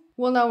 and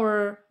 1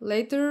 hour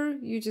later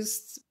you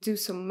just do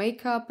some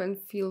makeup and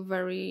feel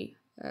very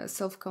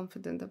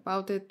self-confident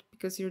about it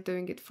because you're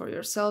doing it for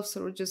yourself.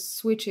 So we're just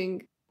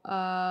switching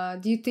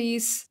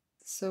duties,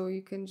 so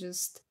you can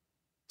just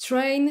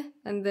train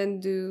and then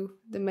do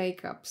the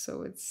makeup.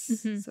 So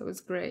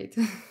it's great.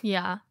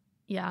 Yeah.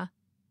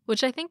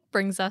 Which I think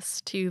brings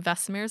us to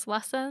Vesemir's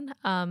lesson,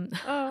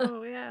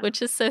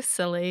 which is so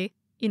silly.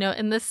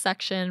 In this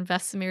section,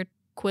 Vesemir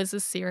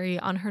quizzes Ciri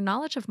on her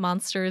knowledge of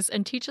monsters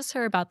and teaches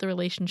her about the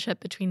relationship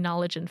between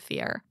knowledge and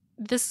fear.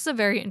 This is a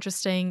very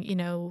interesting,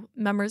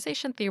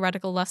 memorization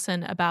theoretical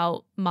lesson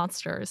about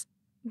monsters.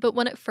 But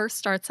when it first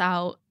starts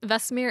out,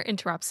 Vesemir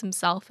interrupts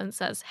himself and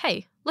says,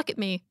 "Hey, look at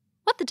me.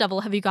 What the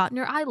devil have you got in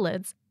your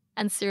eyelids?"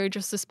 And Ciri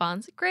just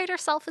responds, "Greater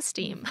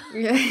self-esteem."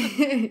 Yeah.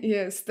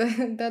 Yes,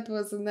 that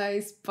was a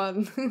nice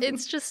pun.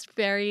 It's just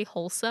very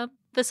wholesome.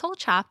 This whole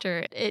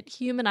chapter, it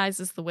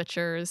humanizes the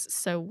Witchers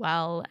so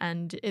well,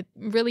 and it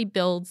really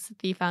builds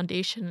the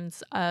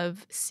foundations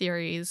of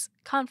Ciri's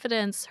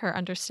confidence, her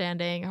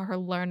understanding, her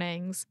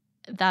learnings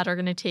that are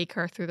going to take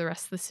her through the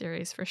rest of the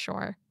series for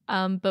sure.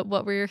 But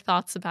what were your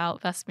thoughts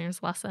about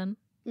Vesemir's lesson?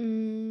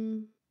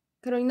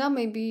 Karolina,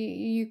 maybe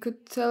you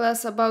could tell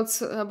us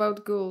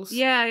about ghouls.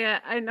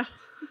 Yeah, I know.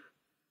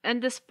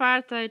 And this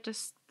part, I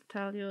just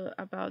tell you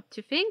about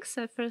two things.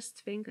 The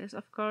first thing is,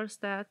 of course,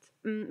 that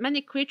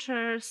many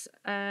creatures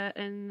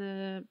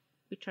in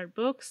Witcher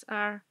books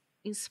are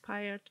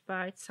inspired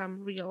by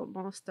some real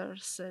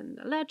monsters and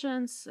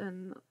legends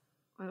in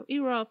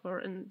Europe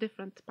or in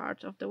different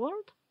parts of the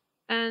world.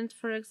 And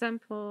for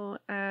example,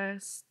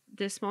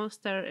 this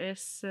monster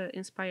is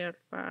inspired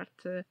by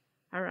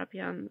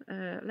Arabian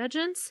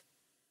legends.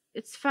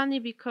 It's funny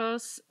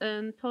because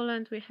in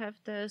Poland we have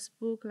this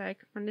book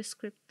like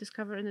manuscript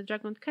discovered in the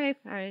Dragon Cave.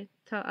 I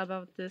tell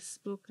about this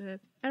book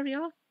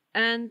Ariel.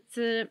 And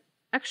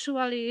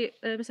actually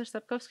Mr.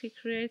 Sapkowski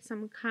creates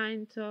some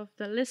kind of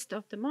the list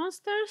of the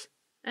monsters,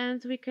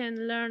 and we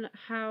can learn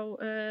how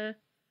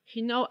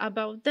he know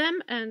about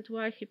them and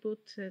why he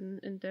put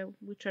in the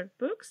Witcher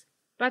books.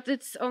 But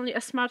it's only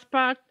a smart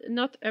part.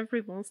 Not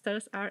every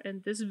monsters are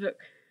in this book.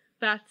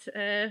 But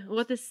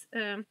what is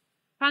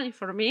funny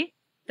for me,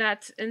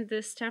 that in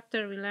this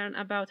chapter we learn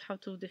about how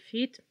to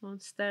defeat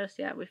monsters.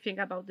 Yeah, we think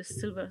about the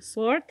silver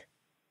sword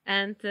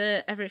and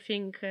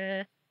everything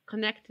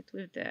connected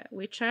with the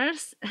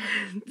Witchers.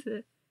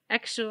 And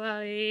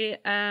actually,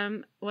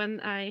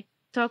 when I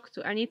talked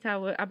to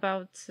Anita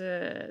about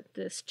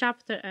this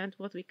chapter and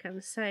what we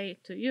can say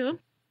to you,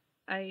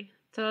 I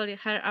told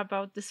her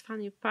about this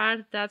funny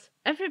part that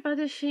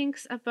everybody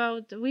thinks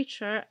about the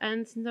Witcher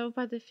and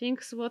nobody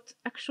thinks what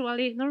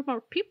actually normal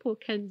people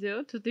can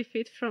do to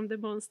defeat from the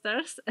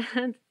monsters.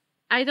 And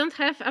I don't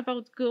have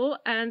about ghoul,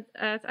 and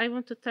I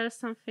want to tell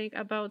something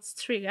about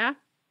striga.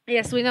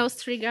 Yes, we know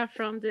striga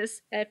from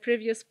this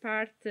previous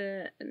part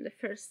in the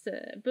first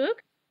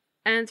book.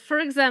 And for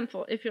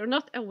example, if you're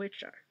not a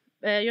Witcher,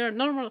 you're a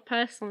normal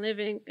person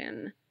living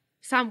in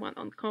someone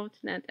on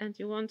continent and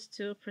you want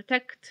to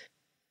protect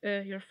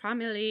your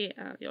family,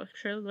 your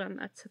children,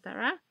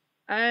 etc.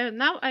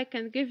 Now I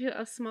can give you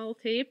a small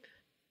tip.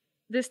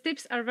 These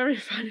tips are very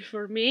funny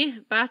for me,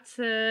 but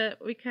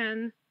we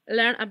can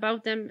learn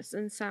about them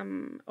in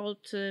some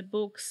old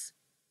books.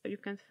 You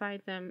can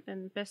find them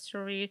in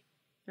bestiary,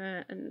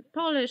 in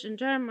Polish, in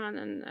German,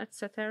 and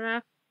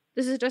etc.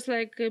 This is just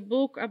like a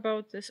book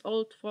about this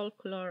old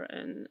folklore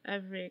in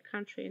every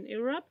country in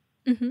Europe.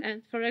 Mm-hmm.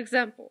 And for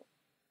example,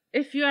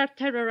 if you are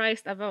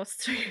terrorized about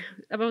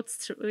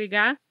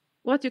striga,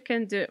 what you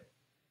can do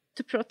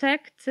to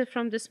protect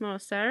from this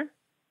monster,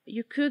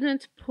 you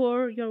couldn't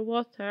pour your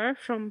water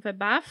from the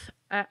bath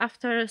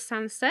after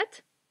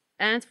sunset.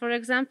 And for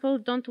example,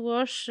 don't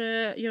wash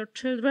your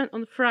children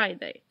on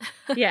Friday.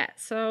 Yeah,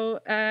 so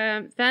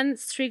then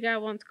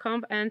striga won't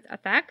come and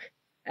attack.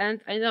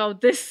 And I know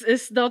this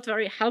is not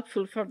very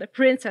helpful for the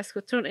princess who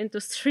turned into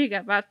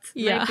striga, but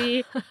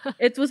maybe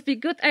it would be a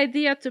good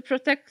idea to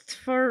protect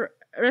for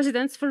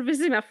residents for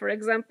Vizima, for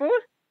example,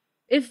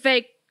 if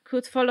they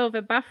could follow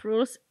the bath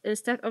rules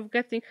instead of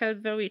getting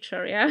help the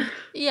Witcher, yeah?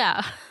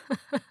 Yeah.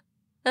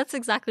 That's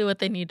exactly what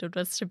they needed,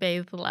 was to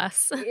bathe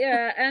less.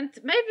 Yeah, and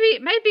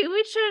maybe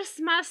Witchers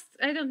must,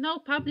 I don't know,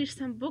 publish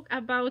some book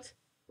about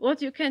what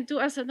you can do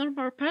as a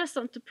normal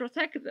person to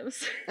protect them.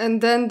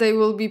 And then they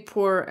will be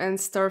poor and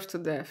starve to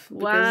death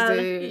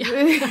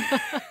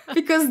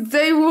because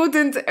they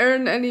wouldn't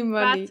earn any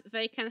money. But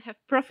they can have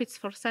profits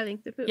for selling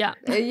the book. Yeah.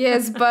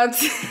 Yes, but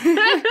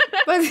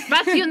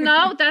but you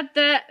know that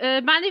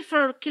the money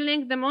for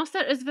killing the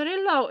monster is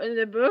very low in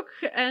the book,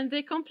 and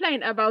they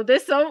complain about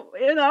this. So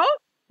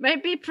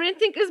maybe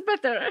printing is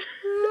better.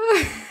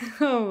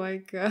 Oh my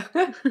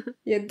god.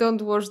 Yeah,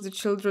 don't wash the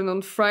children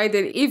on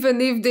Friday.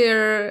 Even if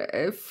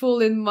they're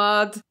full in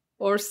mud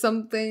or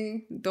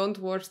something, don't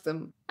wash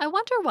them. I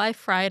wonder why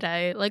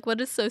Friday. Like, what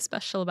is so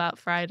special about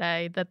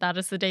Friday that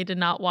is the day to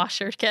not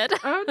wash your kid?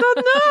 I don't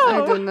know.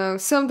 I don't know.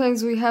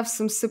 Sometimes we have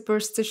some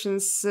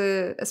superstitions,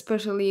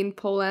 especially in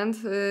Poland,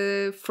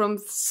 from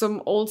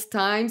some old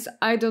times.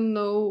 I don't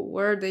know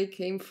where they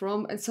came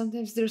from. And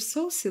sometimes they're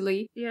so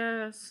silly.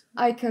 Yes.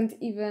 I can't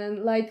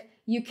even,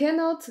 you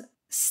cannot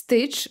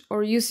stitch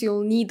or use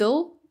your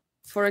needle.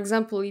 For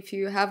example, if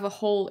you have a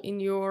hole in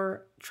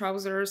your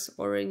trousers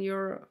or in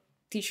your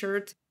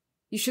t-shirt,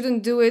 you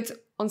shouldn't do it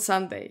on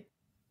Sunday.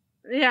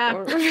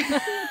 Yeah.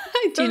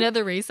 Do you know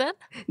the reason?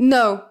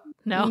 No.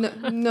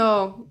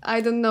 No,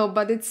 I don't know,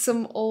 but it's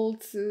some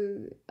old,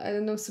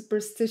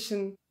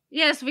 superstition.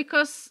 Yes,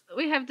 because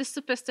we have this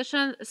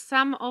superstition.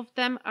 Some of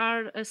them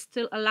are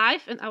still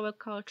alive in our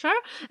culture,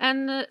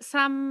 and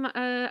some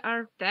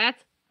are dead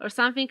or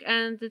something.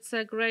 And it's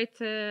a great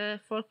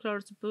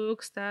folklore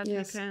books that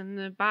you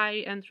can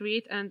buy and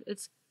read, and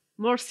it's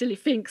more silly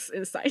things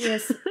inside.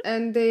 Yes,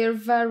 and they are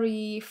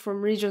vary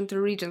from region to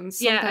region.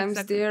 Sometimes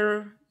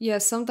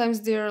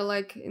sometimes they're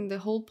like in the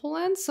whole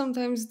Poland.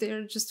 Sometimes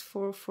they're just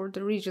for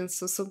the region.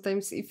 So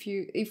sometimes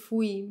if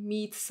we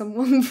meet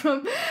someone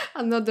from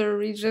another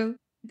region,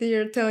 they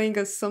are telling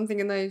us something,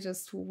 and I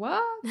just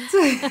what?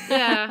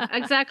 Yeah,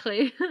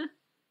 exactly.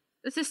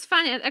 This is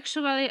funny, and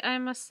actually, I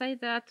must say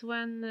that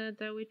when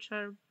the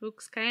Witcher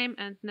books came,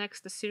 and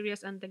next the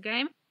series and the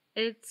game,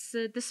 it's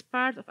this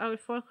part of our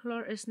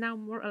folklore is now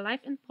more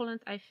alive in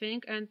Poland, I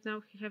think, and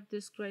now we have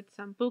this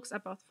some books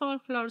about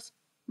folklores,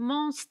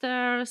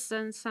 monsters,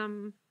 and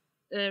some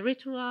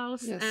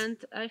rituals. Yes. And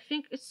I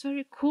think it's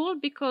very cool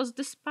because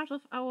this part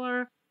of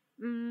our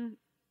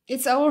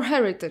It's our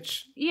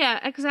heritage. yeah,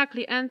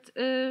 exactly. And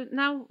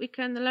now we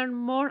can learn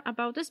more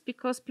about this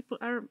because people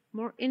are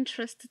more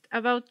interested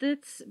about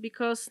it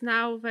because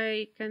now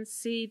they can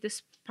see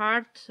this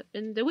part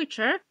in The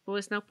Witcher, who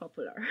is now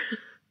popular.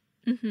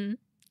 Mm-hmm.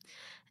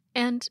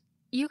 And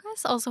you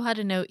guys also had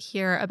a note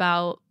here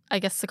about, I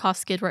guess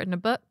Sapkowski had written a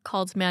book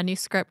called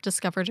Manuscript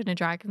Discovered in a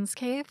Dragon's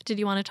Cave. Did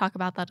you want to talk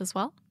about that as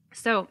well?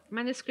 So,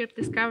 Manuscript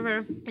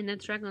Discovered in a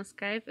Dragon's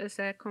Cave is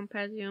a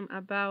compendium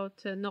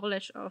about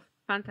knowledge of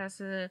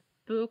fantasy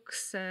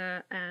books,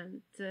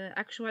 and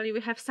actually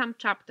we have some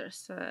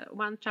chapters.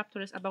 One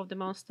chapter is about the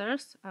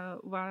monsters,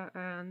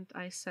 and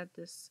I said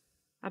this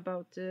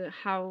about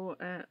how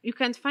you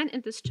can find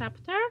in this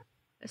chapter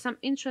some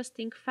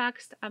interesting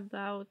facts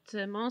about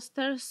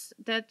monsters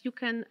that you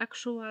can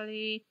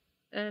actually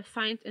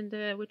find in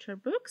the Witcher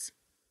books.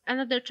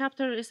 Another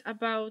chapter is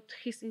about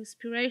his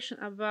inspiration,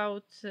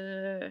 about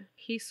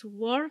his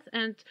work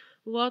and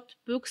what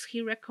books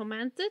he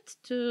recommended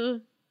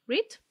to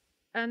read.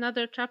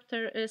 Another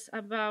chapter is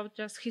about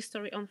just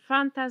history on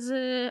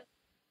fantasy.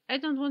 I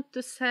don't want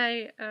to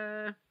say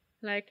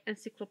like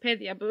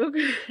encyclopedia book.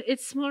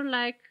 It's more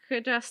like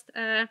just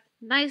a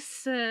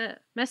nice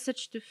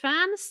message to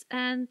fans.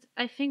 And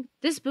I think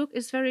this book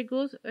is very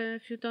good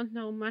if you don't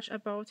know much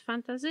about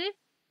fantasy.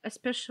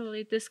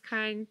 Especially this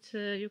kind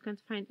you can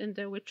find in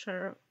the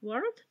Witcher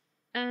world.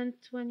 And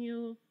when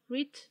you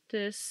read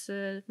this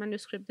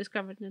manuscript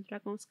discovered in the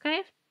Dragon's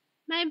Cave,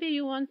 maybe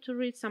you want to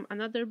read some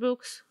another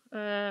books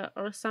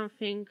or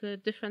something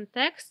different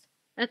text.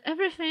 And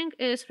everything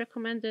is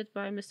recommended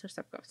by Mr.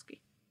 Sapkowski.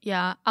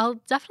 Yeah,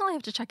 I'll definitely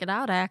have to check it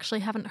out. I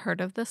actually haven't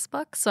heard of this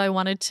book, so I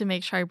wanted to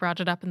make sure I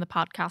brought it up in the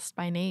podcast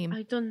by name.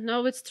 I don't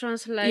know it's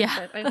translated,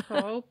 Yeah. I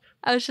hope.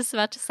 I was just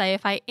about to say,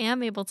 if I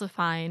am able to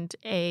find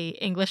a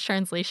English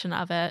translation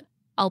of it,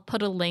 I'll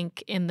put a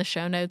link in the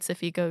show notes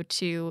if you go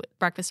to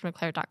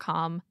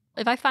breakfastwithclaire.com.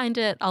 If I find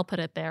it, I'll put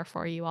it there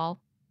for you all.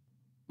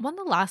 One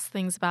of the last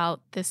things about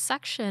this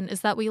section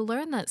is that we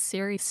learn that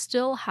Ciri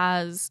still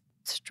has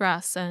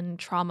stress and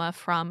trauma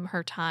from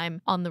her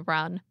time on the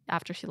run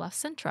after she left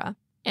Cintra.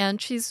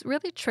 And she's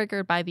really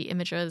triggered by the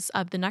images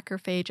of the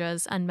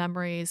necrophages and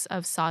memories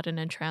of Sodden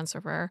and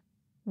Transriver,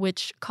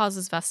 which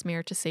causes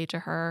Vesemir to say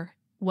to her,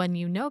 when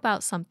you know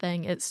about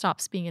something, it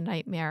stops being a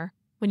nightmare.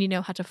 When you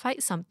know how to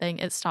fight something,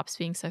 it stops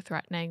being so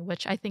threatening,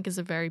 which I think is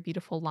a very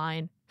beautiful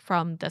line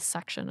from this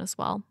section as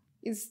well.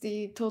 It's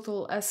the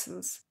total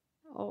essence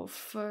of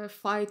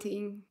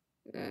fighting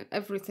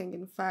everything,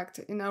 in fact,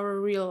 in our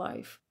real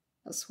life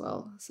as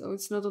well. So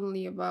it's not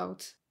only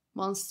about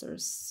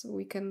monsters,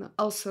 we can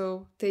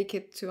also take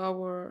it to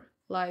our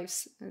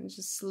lives and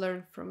just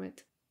learn from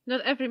it. Not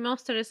every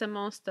monster is a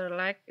monster,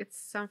 like it's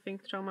something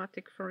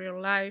traumatic for your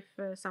life,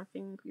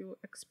 something you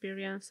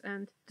experience,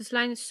 and this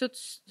line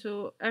suits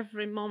to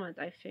every moment,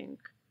 I think.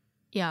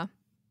 Yeah.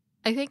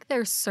 I think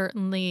there's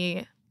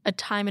certainly a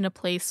time and a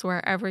place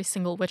where every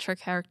single Witcher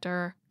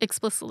character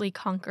explicitly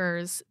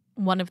conquers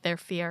one of their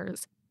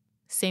fears.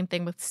 Same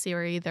thing with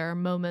Ciri. There are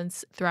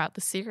moments throughout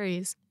the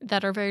series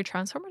that are very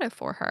transformative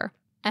for her.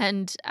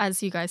 And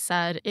as you guys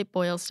said, it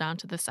boils down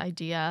to this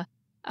idea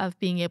of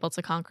being able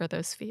to conquer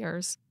those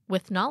fears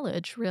with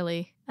knowledge,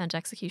 really, and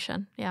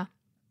execution. Yeah.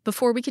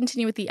 Before we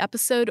continue with the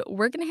episode,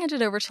 we're going to hand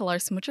it over to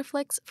Lars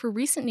Mutterflix for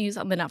recent news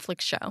on the Netflix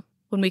show.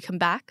 When we come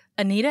back,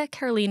 Anita,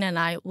 Karolina, and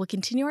I will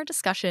continue our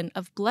discussion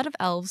of Blood of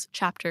Elves,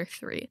 Chapter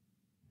 3.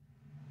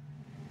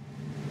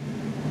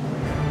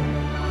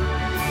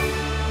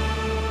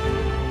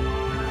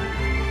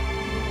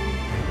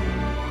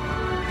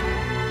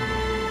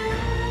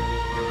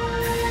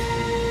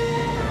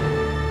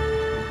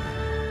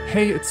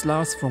 Hey, it's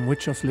Lars from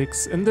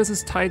Witcherflix, and this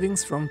is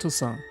Tidings from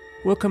Toussaint.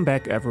 Welcome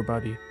back,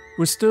 everybody.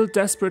 We're still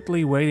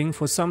desperately waiting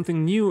for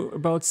something new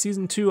about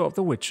Season 2 of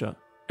The Witcher,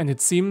 and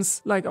it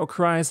seems like our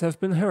cries have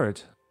been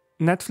heard.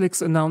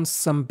 Netflix announced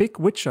some big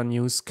Witcher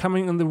news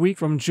coming in the week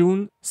from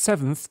June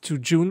 7th to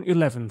June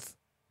 11th.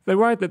 They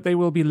write that they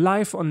will be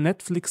live on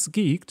Netflix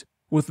Geeked,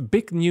 with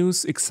big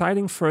news,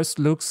 exciting first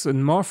looks,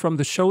 and more from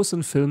the shows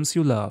and films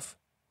you love.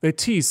 They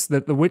tease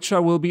that The Witcher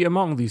will be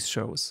among these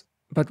shows.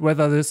 But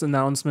whether this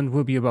announcement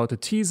will be about a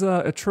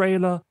teaser, a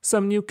trailer,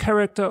 some new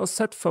character or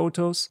set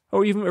photos,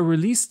 or even a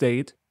release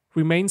date,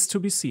 remains to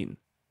be seen.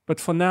 But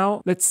for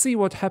now, let's see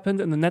what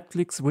happened in the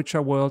Netflix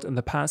Witcher world in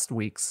the past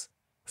weeks.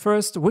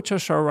 First, Witcher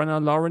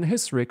showrunner Lauren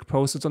Hissrich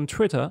posted on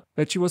Twitter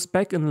that she was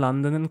back in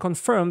London and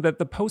confirmed that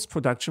the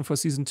post-production for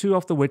Season 2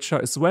 of The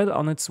Witcher is well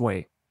on its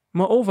way.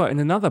 Moreover,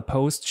 in another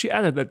post, she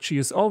added that she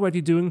is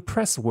already doing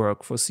press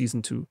work for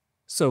Season 2.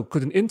 So,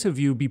 could an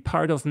interview be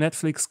part of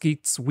Netflix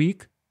Geeked's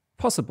week?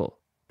 Possible.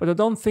 But I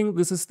don't think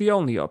this is the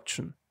only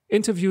option.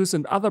 Interviews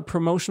and other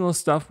promotional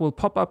stuff will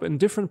pop up in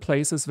different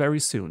places very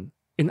soon.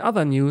 In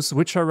other news,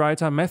 Witcher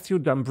writer Matthew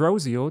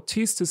D'Ambrosio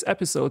teased his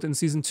episode in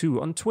Season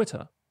 2 on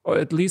Twitter, or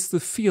at least the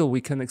feel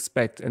we can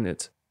expect in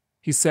it.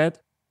 He said,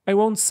 I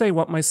won't say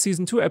what my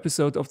Season 2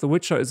 episode of The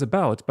Witcher is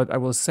about, but I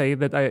will say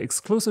that I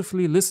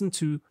exclusively listened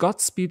to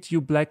Godspeed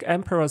You Black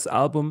Emperor's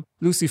album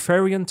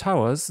Luciferian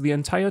Towers the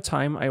entire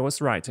time I was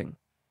writing.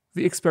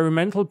 The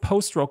experimental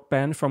post-rock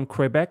band from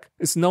Quebec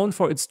is known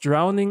for its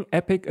drowning,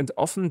 epic and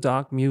often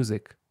dark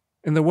music.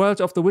 In the world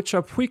of The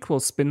Witcher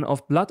prequel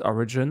spin-off Blood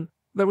Origin,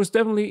 there was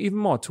definitely even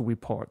more to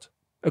report.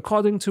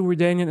 According to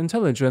Redanian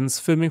intelligence,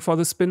 filming for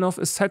the spin-off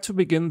is set to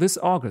begin this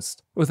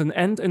August, with an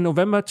end in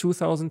November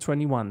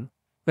 2021.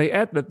 They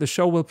add that the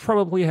show will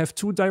probably have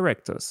 2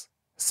 directors,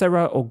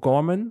 Sarah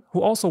O'Gorman,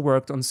 who also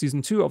worked on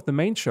Season 2 of the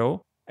main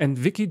show, and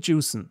Vicky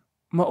Jewson.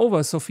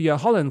 Moreover, Sophia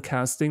Holland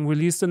Casting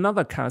released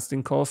another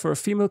casting call for a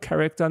female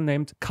character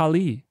named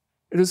Kali.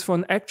 It is for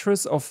an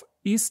actress of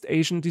East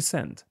Asian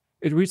descent.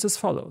 It reads as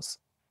follows.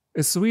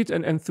 A sweet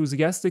and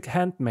enthusiastic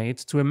handmaid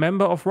to a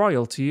member of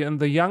royalty and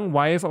the young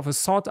wife of a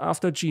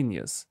sought-after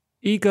genius,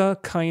 eager,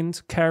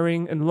 kind,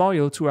 caring, and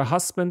loyal to her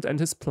husband and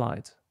his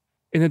plight.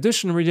 In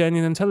addition,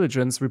 Redanian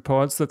intelligence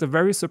reports that a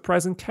very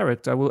surprising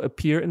character will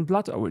appear in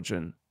Blood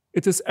Origin.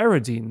 It is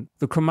Eredin,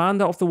 the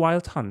commander of the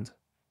Wild Hunt.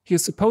 He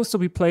is supposed to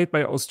be played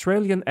by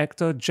Australian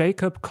actor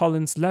Jacob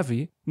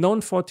Collins-Levy,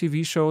 known for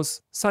TV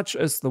shows such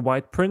as The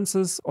White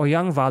Princess or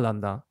Young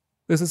Valander.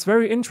 This is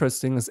very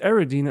interesting as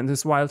Eredin and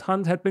his Wild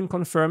Hunt had been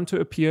confirmed to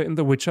appear in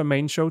The Witcher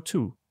main show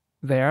too.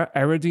 There,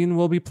 Eredin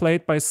will be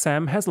played by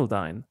Sam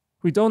Hazeldine.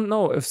 We don't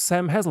know if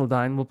Sam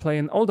Hazeldine will play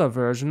an older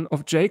version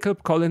of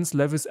Jacob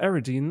Collins-Levy's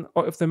Eredin,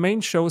 or if the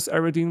main show's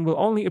Eredin will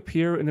only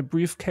appear in a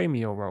brief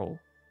cameo role.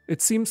 It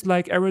seems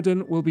like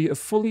Eredin will be a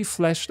fully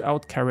fleshed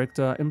out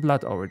character in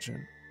Blood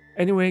Origin.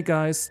 Anyway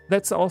guys,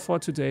 that's all for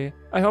today.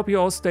 I hope you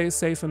all stay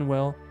safe and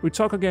well. We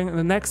talk again in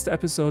the next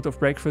episode of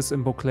Breakfast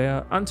in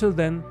Beauclair. Until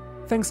then,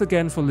 thanks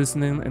again for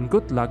listening and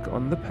good luck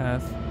on the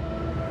path.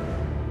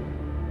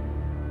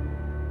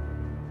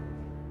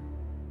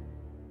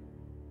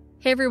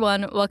 Hey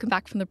everyone, welcome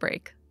back from the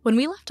break. When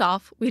we left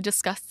off, we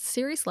discussed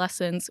Ciri's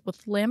lessons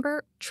with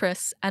Lambert,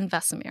 Triss, and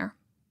Vesemir.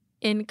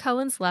 In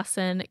Cohen's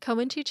lesson,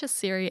 Cohen teaches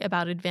Ciri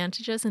about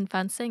advantages in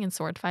fencing and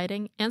sword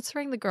fighting,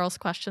 answering the girls'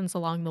 questions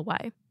along the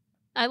way.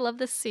 I love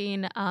this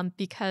scene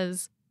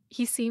because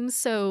he seems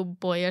so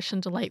boyish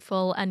and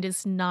delightful and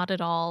is not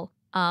at all,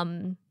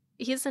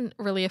 he isn't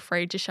really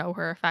afraid to show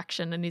her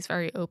affection and he's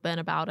very open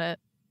about it.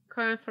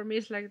 Cohen for me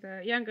is like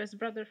the youngest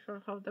brother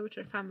for whole the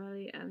Witcher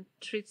family and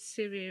treats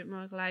Ciri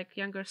more like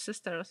younger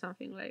sister or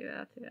something like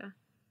that, yeah.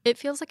 It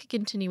feels like a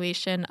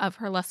continuation of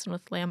her lesson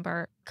with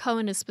Lambert.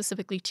 Cohen is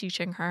specifically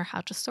teaching her how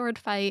to sword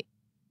fight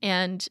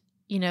and,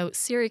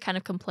 Ciri kind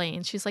of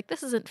complains. She's like,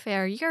 this isn't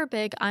fair, you're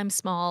big, I'm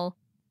small.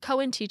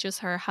 Cohen teaches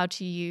her how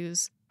to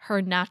use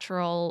her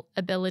natural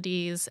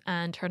abilities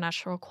and her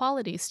natural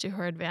qualities to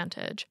her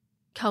advantage.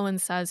 Cohen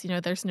says,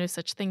 there's no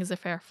such thing as a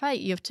fair fight.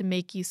 You have to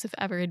make use of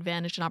every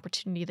advantage and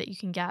opportunity that you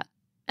can get.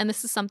 And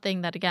this is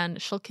something that, again,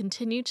 she'll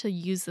continue to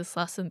use this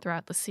lesson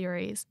throughout the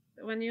series.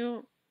 When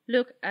you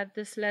look at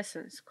these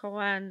lessons,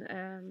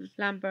 Cohen,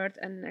 Lambert,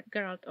 and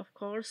Geralt, of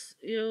course,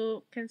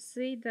 you can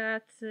see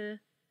that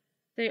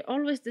they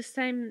always the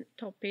same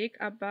topic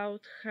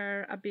about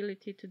her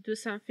ability to do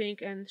something,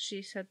 and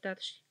she said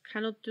that she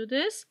cannot do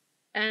this.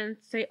 And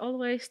they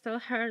always tell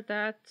her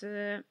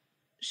that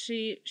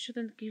she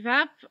shouldn't give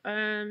up.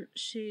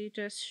 She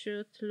just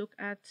should look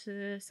at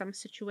some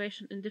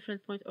situation in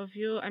different point of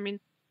view. I mean,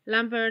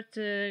 Lambert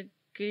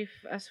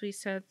as we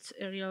said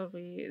earlier,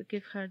 we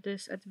give her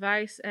this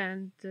advice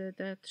and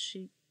that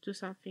she do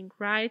something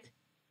right.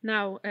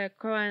 Now,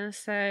 Cohen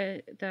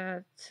say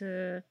that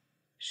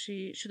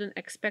she shouldn't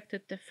expect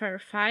it a fair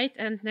fight.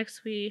 And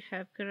next we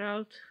have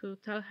Geralt who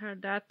tell her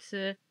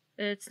that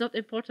it's not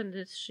important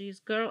that she's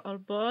girl or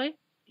boy.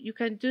 You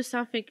can do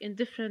something in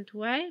different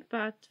way,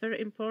 but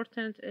very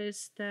important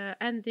is the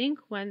ending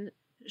when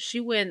she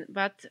win.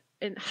 But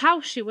in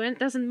how she win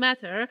doesn't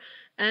matter.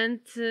 And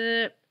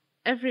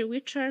every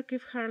Witcher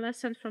give her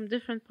lesson from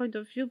different point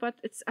of view, but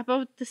it's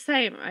about the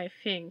same, I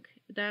think.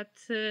 That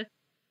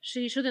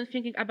she shouldn't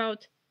thinking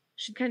about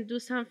she can do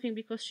something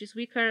because she's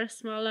weaker,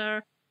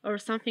 smaller, or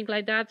something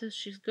like that.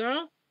 She's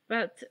girl,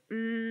 but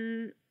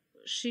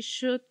she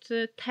should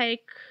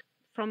take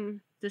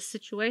from the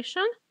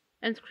situation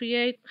and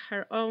create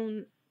her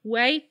own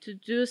way to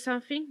do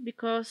something,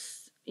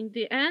 because in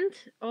the end,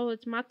 all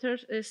it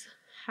matters is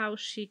how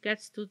she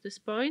gets to this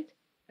point,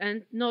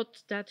 and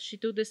not that she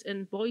do this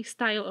in boy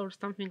style or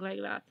something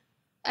like that.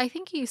 I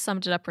think you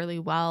summed it up really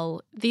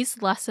well.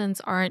 These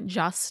lessons aren't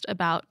just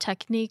about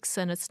techniques,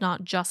 and it's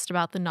not just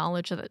about the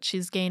knowledge that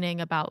she's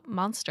gaining about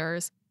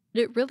monsters.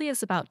 It really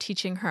is about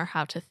teaching her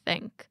how to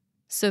think.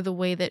 So the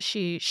way that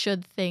she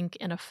should think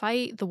in a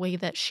fight, the way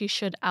that she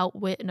should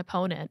outwit an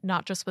opponent,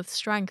 not just with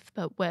strength,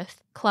 but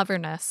with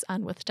cleverness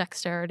and with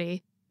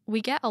dexterity. We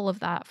get all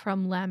of that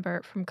from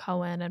Lambert, from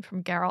Cohen, and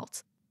from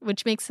Geralt,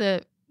 which makes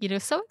it,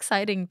 so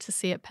exciting to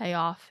see it pay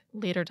off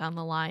later down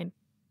the line.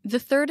 The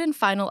third and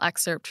final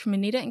excerpt from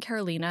Anita and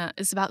Karolina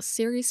is about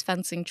Ciri's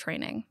fencing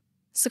training.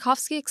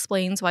 Sapkowski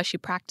explains why she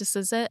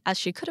practices it, as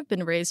she could have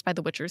been raised by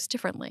the Witchers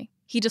differently.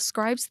 He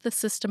describes the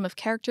system of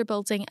character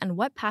building and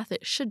what path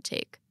it should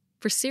take.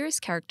 For Ciri's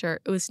character,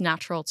 it was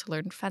natural to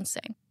learn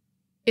fencing.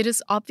 It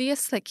is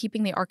obvious that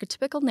keeping the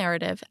archetypical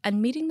narrative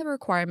and meeting the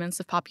requirements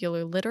of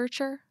popular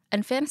literature,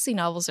 and fantasy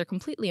novels are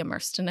completely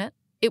immersed in it,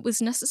 it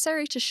was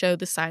necessary to show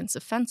the science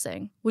of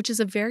fencing, which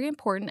is a very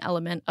important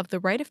element of the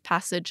rite of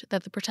passage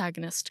that the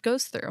protagonist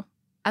goes through.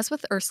 As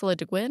with Ursula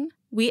de Guin,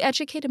 we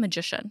educate a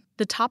magician.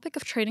 The topic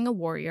of training a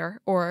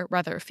warrior, or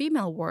rather a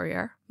female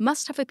warrior,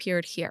 must have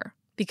appeared here,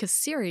 because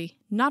Ciri,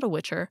 not a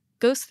witcher,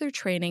 goes through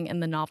training in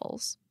the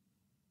novels.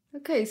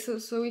 Okay, so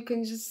we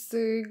can just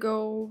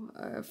go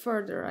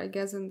further, I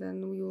guess, and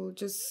then we will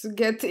just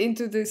get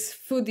into this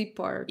foodie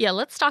part. Yeah,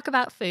 let's talk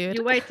about food.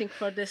 You're waiting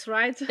for this,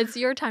 right? It's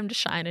your time to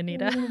shine,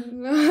 Anita.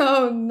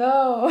 Oh,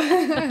 no.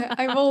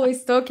 I'm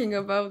always talking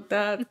about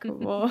that.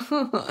 Come on.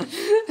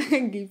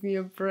 Give me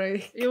a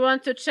break. You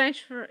want to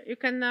change for... You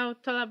can now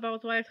tell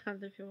about Wild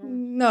Hunt if you want.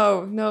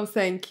 No,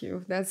 thank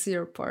you. That's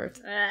your part.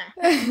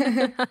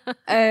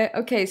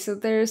 Okay, so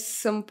there's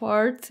some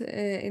part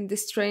in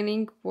this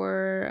training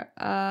where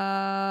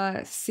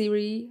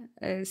Ciri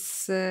is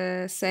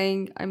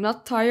saying, I'm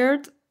not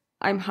tired,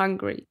 I'm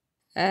hungry.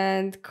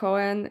 And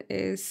Cohen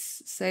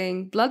is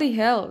saying, bloody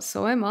hell,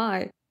 so am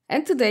I.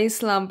 And today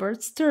is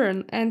Lambert's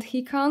turn, and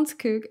he can't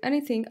cook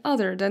anything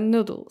other than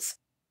noodles.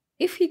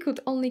 If he could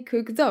only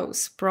cook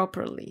those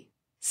properly.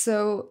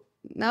 So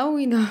now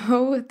we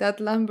know that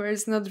Lambert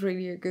is not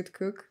really a good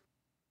cook.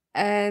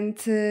 And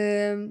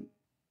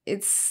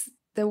it's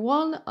the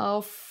one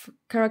of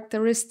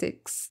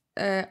characteristics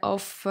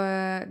of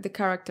the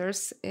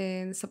characters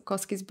in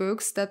Sapkowski's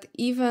books that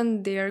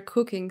even their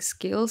cooking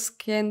skills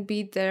can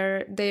be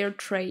their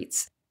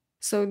traits.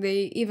 So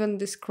they even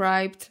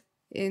described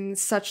in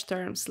such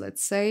terms,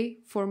 let's say.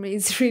 For me,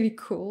 it's really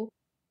cool.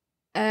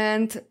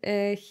 And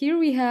here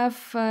we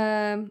have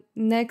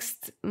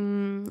next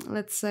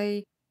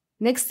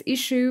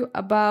issue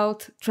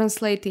about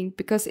translating,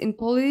 because in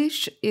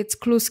Polish it's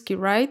kluski,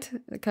 right,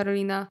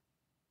 Karolina?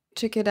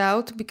 Check it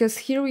out, because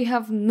here we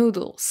have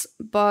noodles,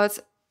 but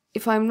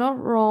if I'm not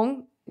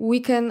wrong,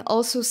 we can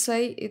also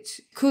say it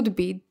could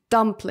be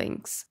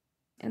dumplings.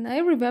 And I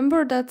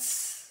remember that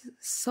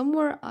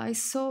somewhere I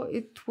saw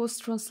it was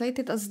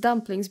translated as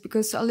dumplings,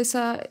 because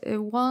Alyssa,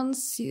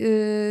 once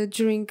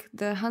during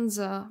the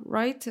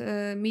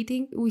Hanza,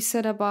 meeting, we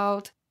said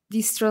about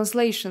these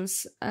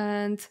translations,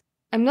 and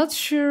I'm not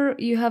sure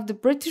you have the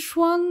British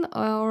one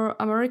or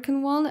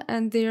American one,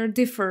 and they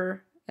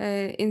differ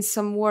in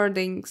some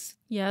wordings.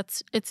 Yeah,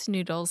 it's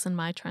noodles in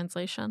my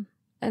translation.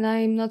 And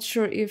I'm not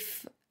sure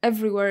if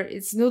everywhere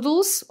it's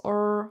noodles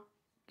or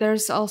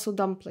there's also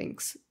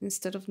dumplings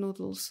instead of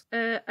noodles.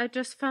 I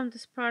just found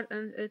this part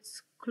and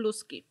it's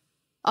kluski.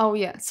 Oh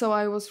yeah, so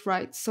I was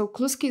right. So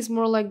kluski is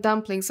more like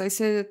dumplings. I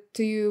said it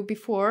to you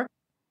before.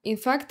 In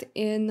fact,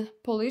 in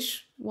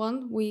Polish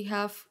one, we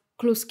have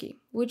kluski,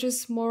 which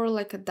is more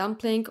like a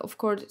dumpling. Of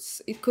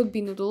course, it could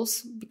be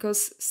noodles,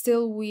 because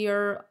still we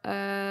are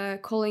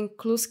calling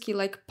kluski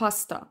like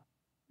pasta.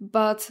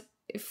 But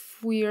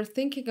if we are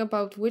thinking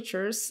about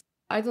witchers,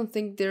 I don't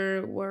think they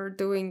were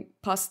doing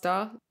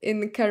pasta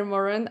in Kaer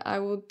Morhen. I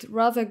would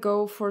rather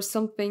go for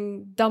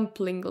something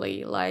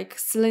dumplingly, like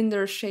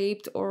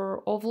cylinder-shaped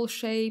or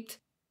oval-shaped,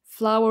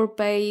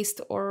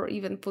 flour-based or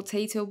even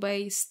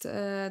potato-based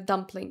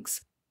dumplings.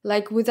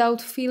 Like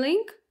without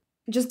filling,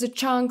 just the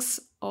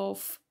chunks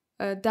of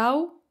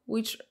dough,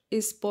 which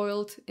is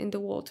boiled in the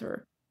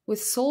water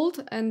with salt,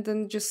 and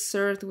then just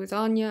served with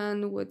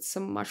onion, with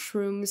some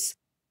mushrooms,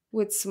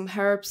 with some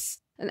herbs,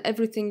 and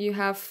everything you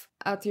have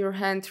at your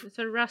hand. It's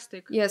a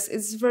rustic. Yes,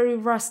 it's very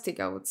rustic,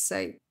 I would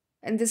say.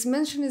 And this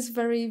mention is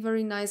very,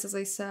 very nice, as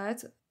I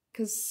said,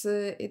 because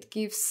it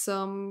gives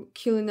some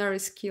culinary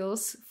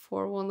skills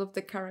for one of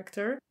the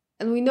character.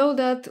 And we know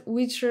that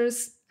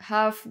witchers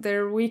have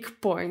their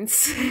weak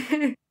points.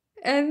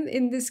 And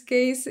in this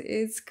case,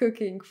 it's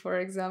cooking, for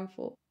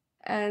example.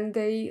 And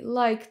they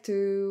like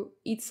to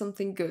eat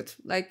something good,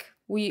 like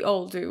we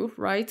all do,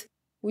 right?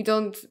 We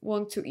don't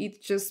want to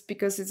eat just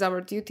because it's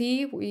our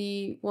duty.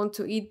 We want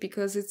to eat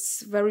because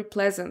it's very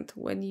pleasant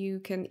when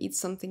you can eat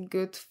something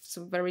good,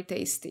 so very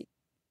tasty.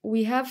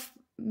 We have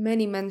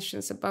many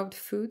mentions about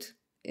food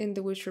in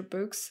the Witcher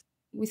books.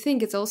 We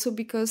think it's also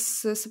because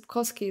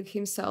Sapkowski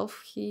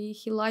himself, he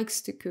likes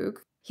to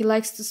cook. He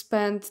likes to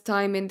spend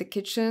time in the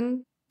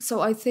kitchen. So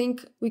I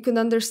think we can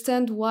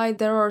understand why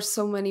there are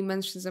so many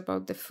mentions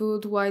about the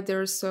food, why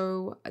they're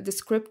so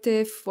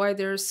descriptive, why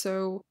they're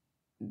so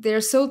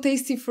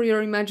tasty for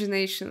your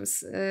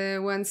imaginations,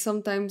 when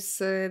sometimes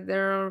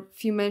there are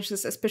few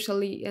mentions,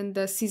 especially in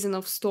the Season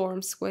of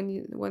Storms,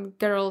 when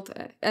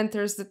Geralt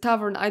enters the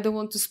tavern. I don't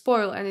want to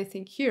spoil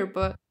anything here,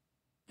 but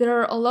there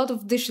are a lot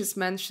of dishes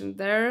mentioned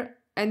there,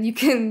 and you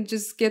can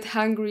just get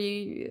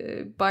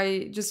hungry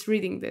by just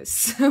reading this.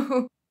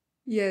 So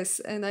yes,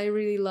 and I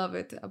really love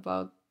it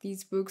about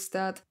these books,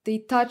 that they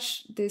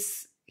touch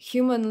this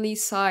humanly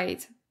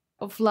side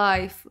of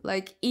life.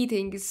 Like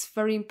eating is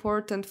very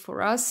important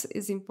for us,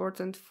 is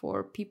important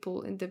for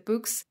people in the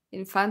books,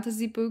 in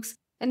fantasy books,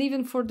 and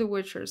even for the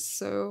Witchers.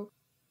 So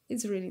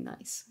it's really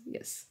nice.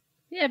 Yes.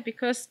 Yeah,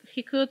 because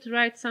he could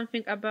write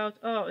something about,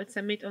 oh, it's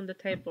a meat on the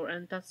table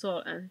and that's all.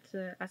 And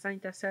as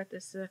Anita said,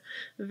 it's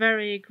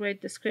very great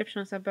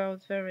descriptions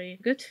about very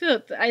good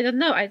food. I don't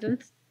know.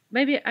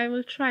 Maybe I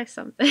will try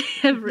someday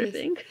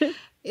everything.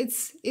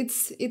 Yes.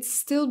 It's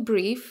still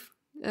brief,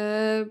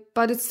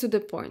 but it's to the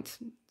point.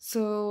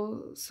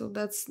 So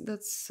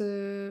that's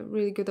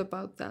really good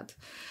about that.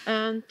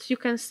 And you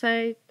can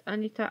say,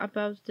 Anita,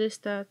 about this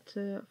that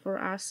for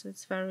us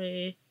it's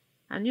very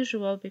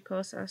unusual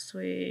because, as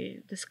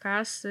we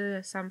discussed,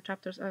 some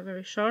chapters are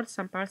very short,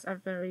 some parts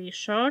are very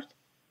short,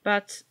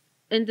 but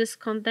in this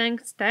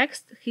condensed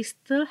text, he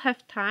still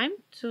have time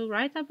to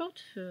write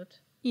about food.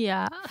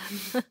 Yeah.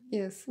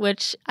 Yes.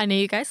 Which I know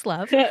you guys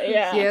love.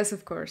 Yeah. Yes,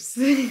 of course.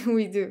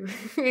 We do.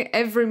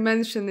 Every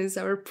mention is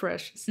our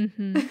precious.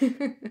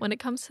 Mm-hmm. When it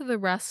comes to the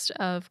rest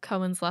of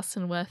Cohen's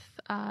lesson with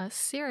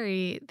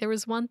Ciri, there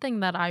was one thing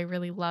that I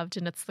really loved,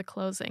 and it's the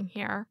closing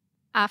here.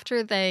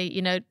 After they,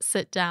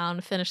 sit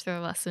down, finish their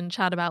lesson,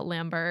 chat about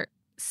Lambert,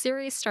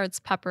 Ciri starts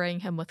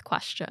peppering him with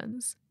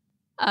questions.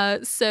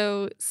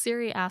 So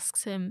Ciri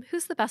asks him,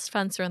 who's the best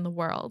fencer in the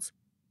world?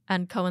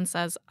 And Cohen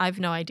says, I've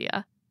no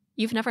idea.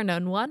 You've never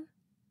known one?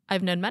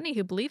 I've known many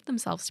who believed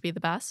themselves to be the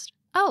best.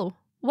 Oh,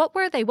 what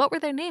were they? What were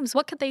their names?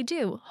 What could they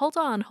do? Hold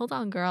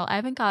on, girl. I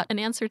haven't got an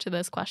answer to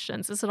those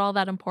questions. Is it all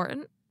that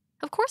important?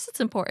 Of course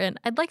it's important.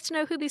 I'd like to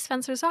know who these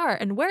fencers are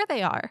and where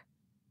they are.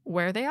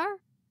 Where they are?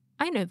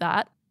 I know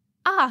that.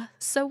 Ah,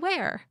 so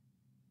where?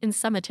 In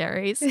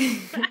cemeteries.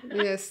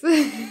 Yes.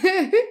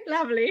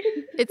 Lovely.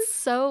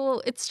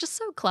 It's just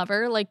so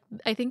clever. Like,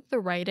 I think the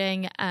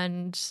writing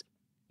and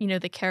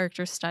the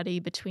character study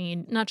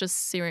between not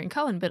just Ciri and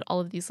Cohen, but all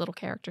of these little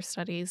character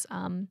studies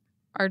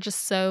are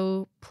just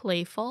so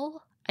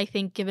playful. I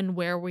think given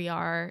where we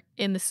are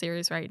in the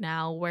series right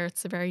now, where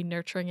it's a very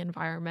nurturing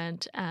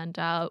environment and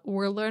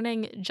we're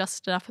learning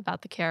just enough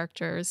about the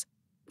characters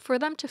for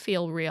them to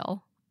feel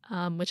real,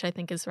 which I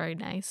think is very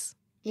nice.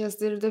 Yes,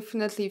 they're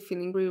definitely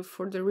feeling real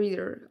for the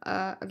reader.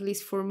 At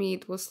least for me,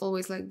 it was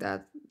always like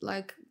that.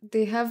 Like,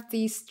 they have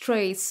these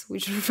traits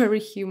which are very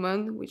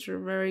human, which are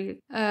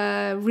very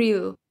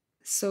real.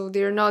 So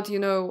they're not,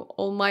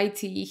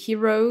 almighty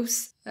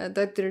heroes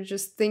that they're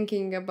just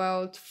thinking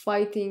about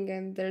fighting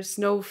and there's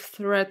no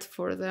threat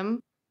for them.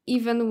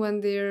 Even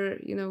when they're,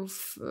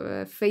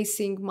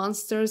 facing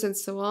monsters and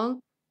so on,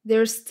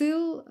 they're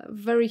still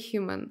very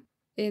human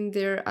in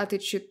their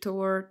attitude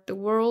toward the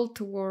world,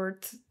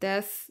 toward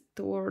death,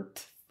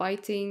 toward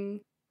fighting,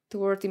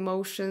 toward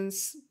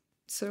emotions.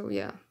 So,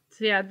 yeah.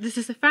 So, yeah, this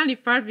is a funny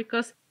part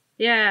because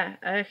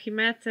he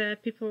met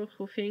people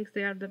who think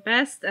they are the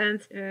best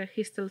and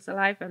he's still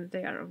alive and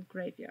they are on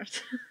graveyard.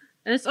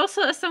 And it's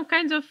also some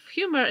kind of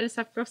humor in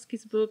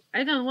Sapkowski's book.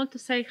 I don't want to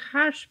say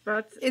harsh,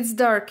 but... It's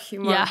dark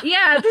humor.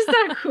 Yeah, this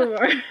dark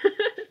humor.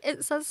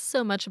 It says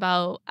so much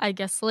about, I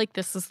guess, like,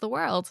 this is the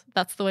world.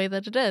 That's the way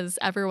that it is.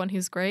 Everyone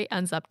who's great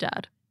ends up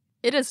dead.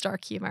 It is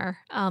dark humor,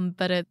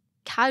 but it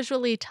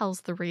casually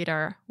tells the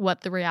reader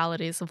what the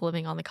realities of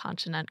living on the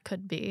continent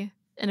could be,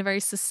 in a very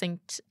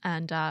succinct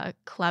and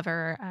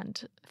clever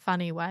and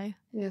funny way.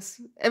 Yes,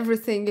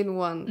 everything in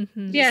one.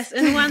 Mm-hmm. Yes,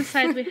 on one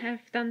side we have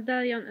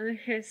Dandelion and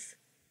his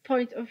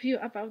point of view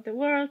about the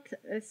world.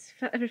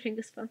 Everything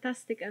is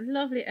fantastic and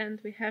lovely, and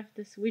we have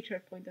this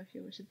Witcher point of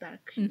view, which is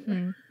dark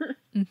humor.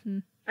 Mm-hmm. Mm-hmm.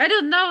 I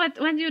don't know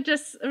when you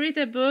just read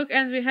a book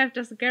and we have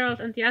just Geralt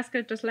and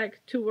Jaskier, just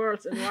like two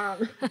worlds in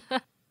one.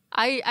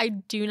 I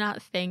do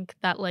not think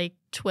that, like,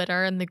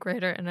 Twitter and the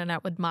greater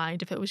internet would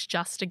mind if it was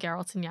just a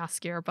Geralt and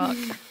Jaskier book.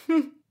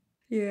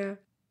 Yeah.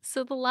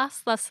 So the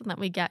last lesson that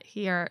we get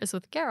here is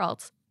with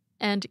Geralt.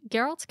 And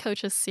Geralt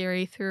coaches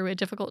Ciri through a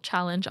difficult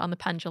challenge on the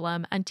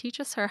pendulum and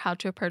teaches her how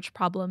to approach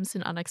problems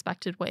in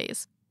unexpected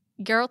ways.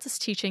 Geralt is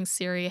teaching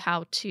Ciri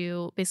how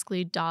to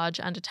basically dodge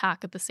and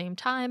attack at the same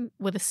time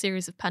with a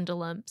series of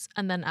pendulums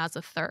and then as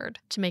a third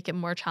to make it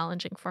more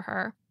challenging for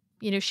her.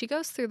 She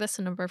goes through this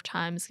a number of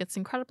times, gets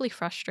incredibly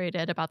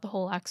frustrated about the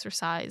whole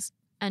exercise,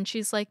 and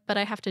she's like, but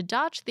I have to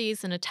dodge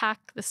these and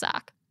attack the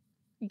sack.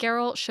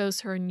 Geralt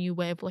shows her a new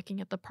way of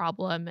looking at the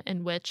problem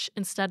in which,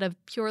 instead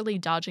of purely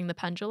dodging the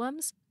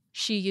pendulums,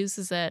 she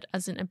uses it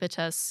as an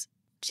impetus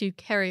to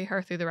carry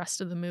her through the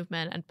rest of the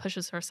movement and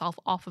pushes herself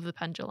off of the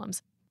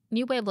pendulums.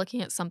 New way of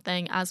looking at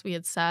something, as we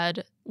had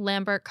said,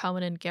 Lambert,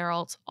 Cohen, and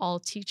Geralt all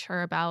teach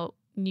her about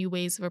new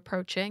ways of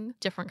approaching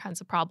different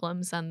kinds of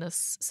problems, and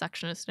this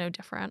section is no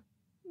different.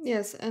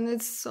 Yes, and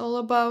it's all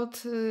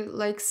about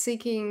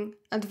seeking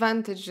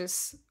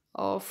advantages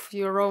of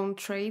your own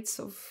traits,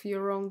 of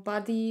your own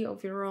body,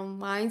 of your own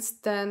minds,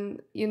 than,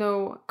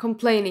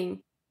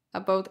 complaining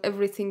about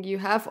everything you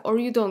have or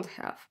you don't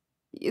have.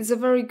 It's a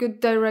very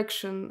good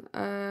direction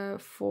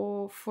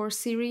for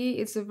Ciri.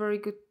 It's a very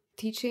good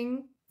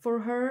teaching for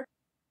her,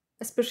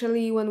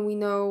 especially when we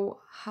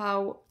know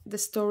how the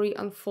story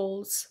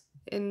unfolds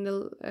in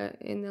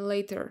the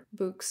later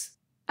books.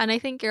 And I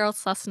think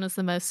Geralt's lesson is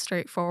the most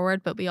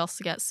straightforward, but we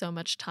also get so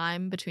much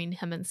time between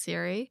him and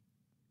Ciri.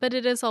 But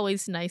it is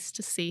always nice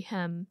to see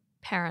him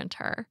parent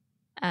her,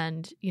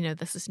 and,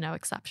 this is no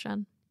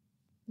exception.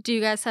 Do you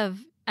guys have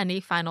Any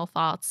final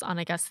thoughts on,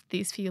 I guess,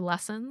 these few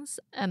lessons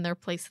and their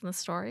place in the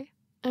story?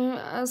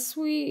 As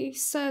we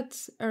said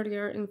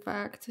earlier, in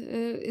fact,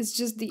 it's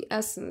just the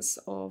essence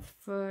of,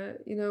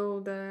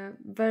 the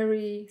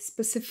very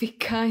specific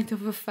kind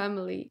of a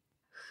family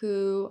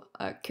who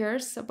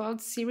cares about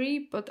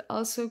Ciri, but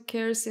also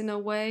cares in a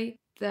way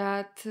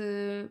that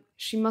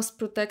she must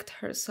protect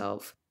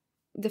herself.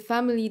 The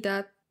family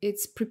that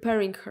it's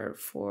preparing her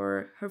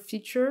for her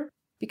future,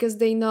 because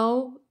they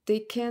know they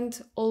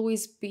can't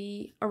always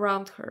be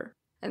around her.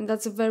 And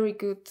that's a very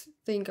good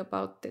thing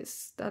about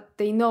this, that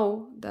they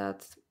know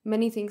that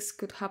many things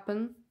could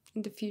happen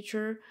in the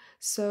future,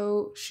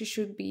 so she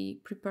should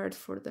be prepared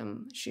for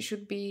them. She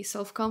should be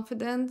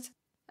self-confident,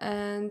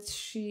 and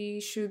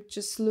she should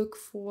just look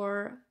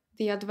for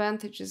the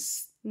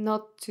advantages,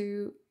 not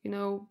to,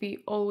 be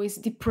always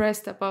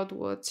depressed about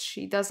what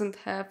she doesn't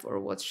have or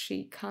what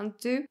she can't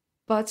do,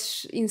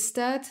 but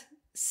instead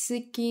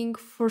seeking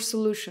for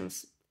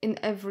solutions in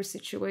every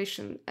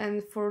situation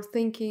and for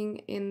thinking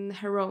in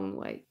her own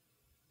way.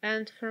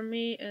 And for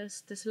me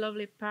is this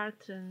lovely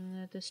part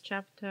in this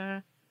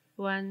chapter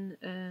when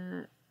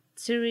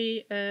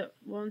Ciri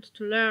wants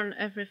to learn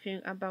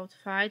everything about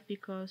fight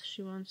because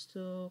she wants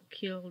to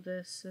kill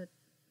this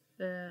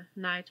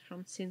knight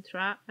from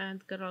Cintra,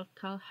 and Geralt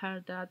tells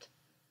her that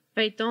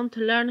they don't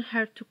learn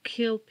her to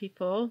kill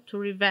people, to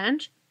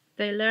revenge.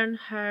 They learn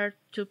her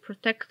to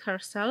protect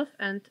herself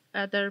and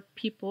other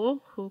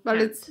people who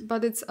can't.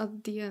 But it's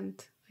at the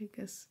end, I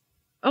guess.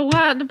 Oh,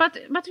 what? But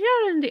we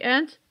are in the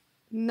end.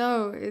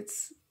 No,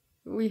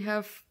 we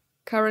have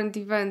current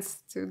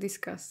events to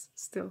discuss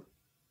still.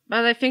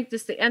 But I think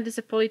the end is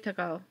a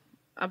political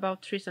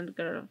about Triss and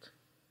Geralt.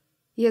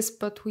 Yes,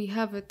 but we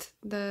have it.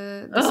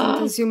 The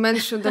sentence you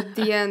mentioned at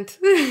the end.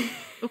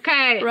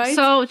 Okay, right?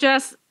 So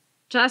just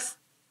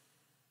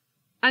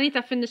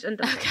Anita finish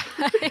and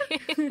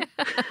Okay.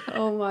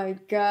 Oh my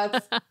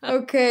god.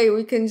 Okay,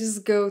 we can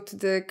just go to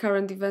the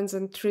current events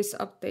and Triss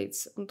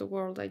updates on the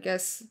world, I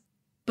guess.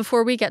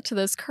 Before we get to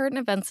those current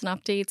events and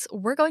updates,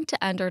 we're going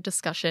to end our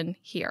discussion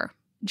here.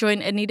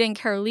 Join Anita and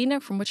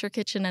Karolina from Witcher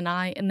Kitchen and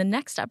I in the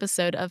next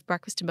episode of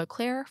Breakfast in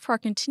Beauclair for our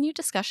continued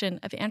discussion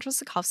of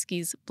Andrzej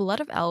Sapkowski's Blood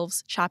of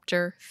Elves,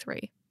 Chapter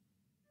 3.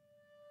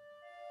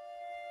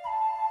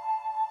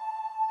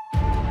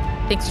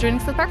 Thanks for joining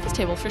us at the Breakfast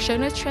Table. For show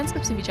notes,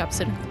 transcripts of each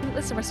episode, and a complete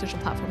list of our social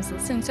platforms and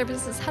listening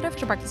services, head over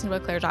to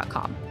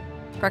breakfastinbeauclair.com.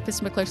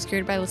 Breakfast in Beauclair is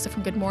created by Alyssa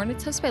from GoodMorhen.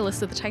 It's hosted by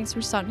Alyssa, the Tidings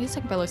from Toussaint,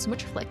 music by Alyssa and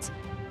Witcherflix.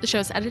 The show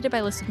is edited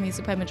by Alyssa with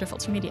music by Major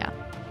Filter Media.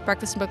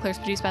 Breakfast in Beauclair is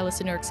produced by Alyssa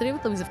in New York City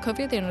with Louise of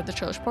Kovia, the owner of the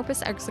Churlish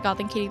Porpoise, Eric the Goth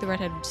and Katie the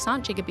Redheaded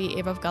Toussaint, Jacob B,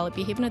 Ava of Gallup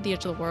B, Haven of the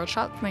Edge of the World,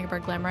 Shot,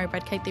 Megaberg, Glamry,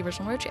 Red Kite, the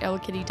Original Roach, Errol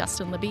Kitty,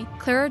 Dustin Libby,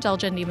 Clara,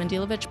 Delja, and Neiman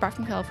Dilovich, Bart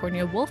from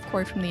California, Wolf,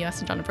 Corey from the US,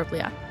 and John of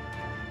Rivia.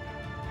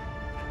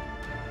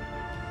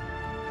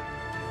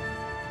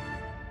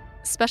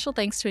 Special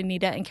thanks to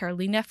Anita and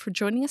Karolina for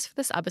joining us for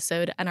this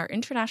episode and our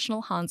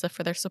international Hanza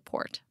for their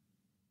support.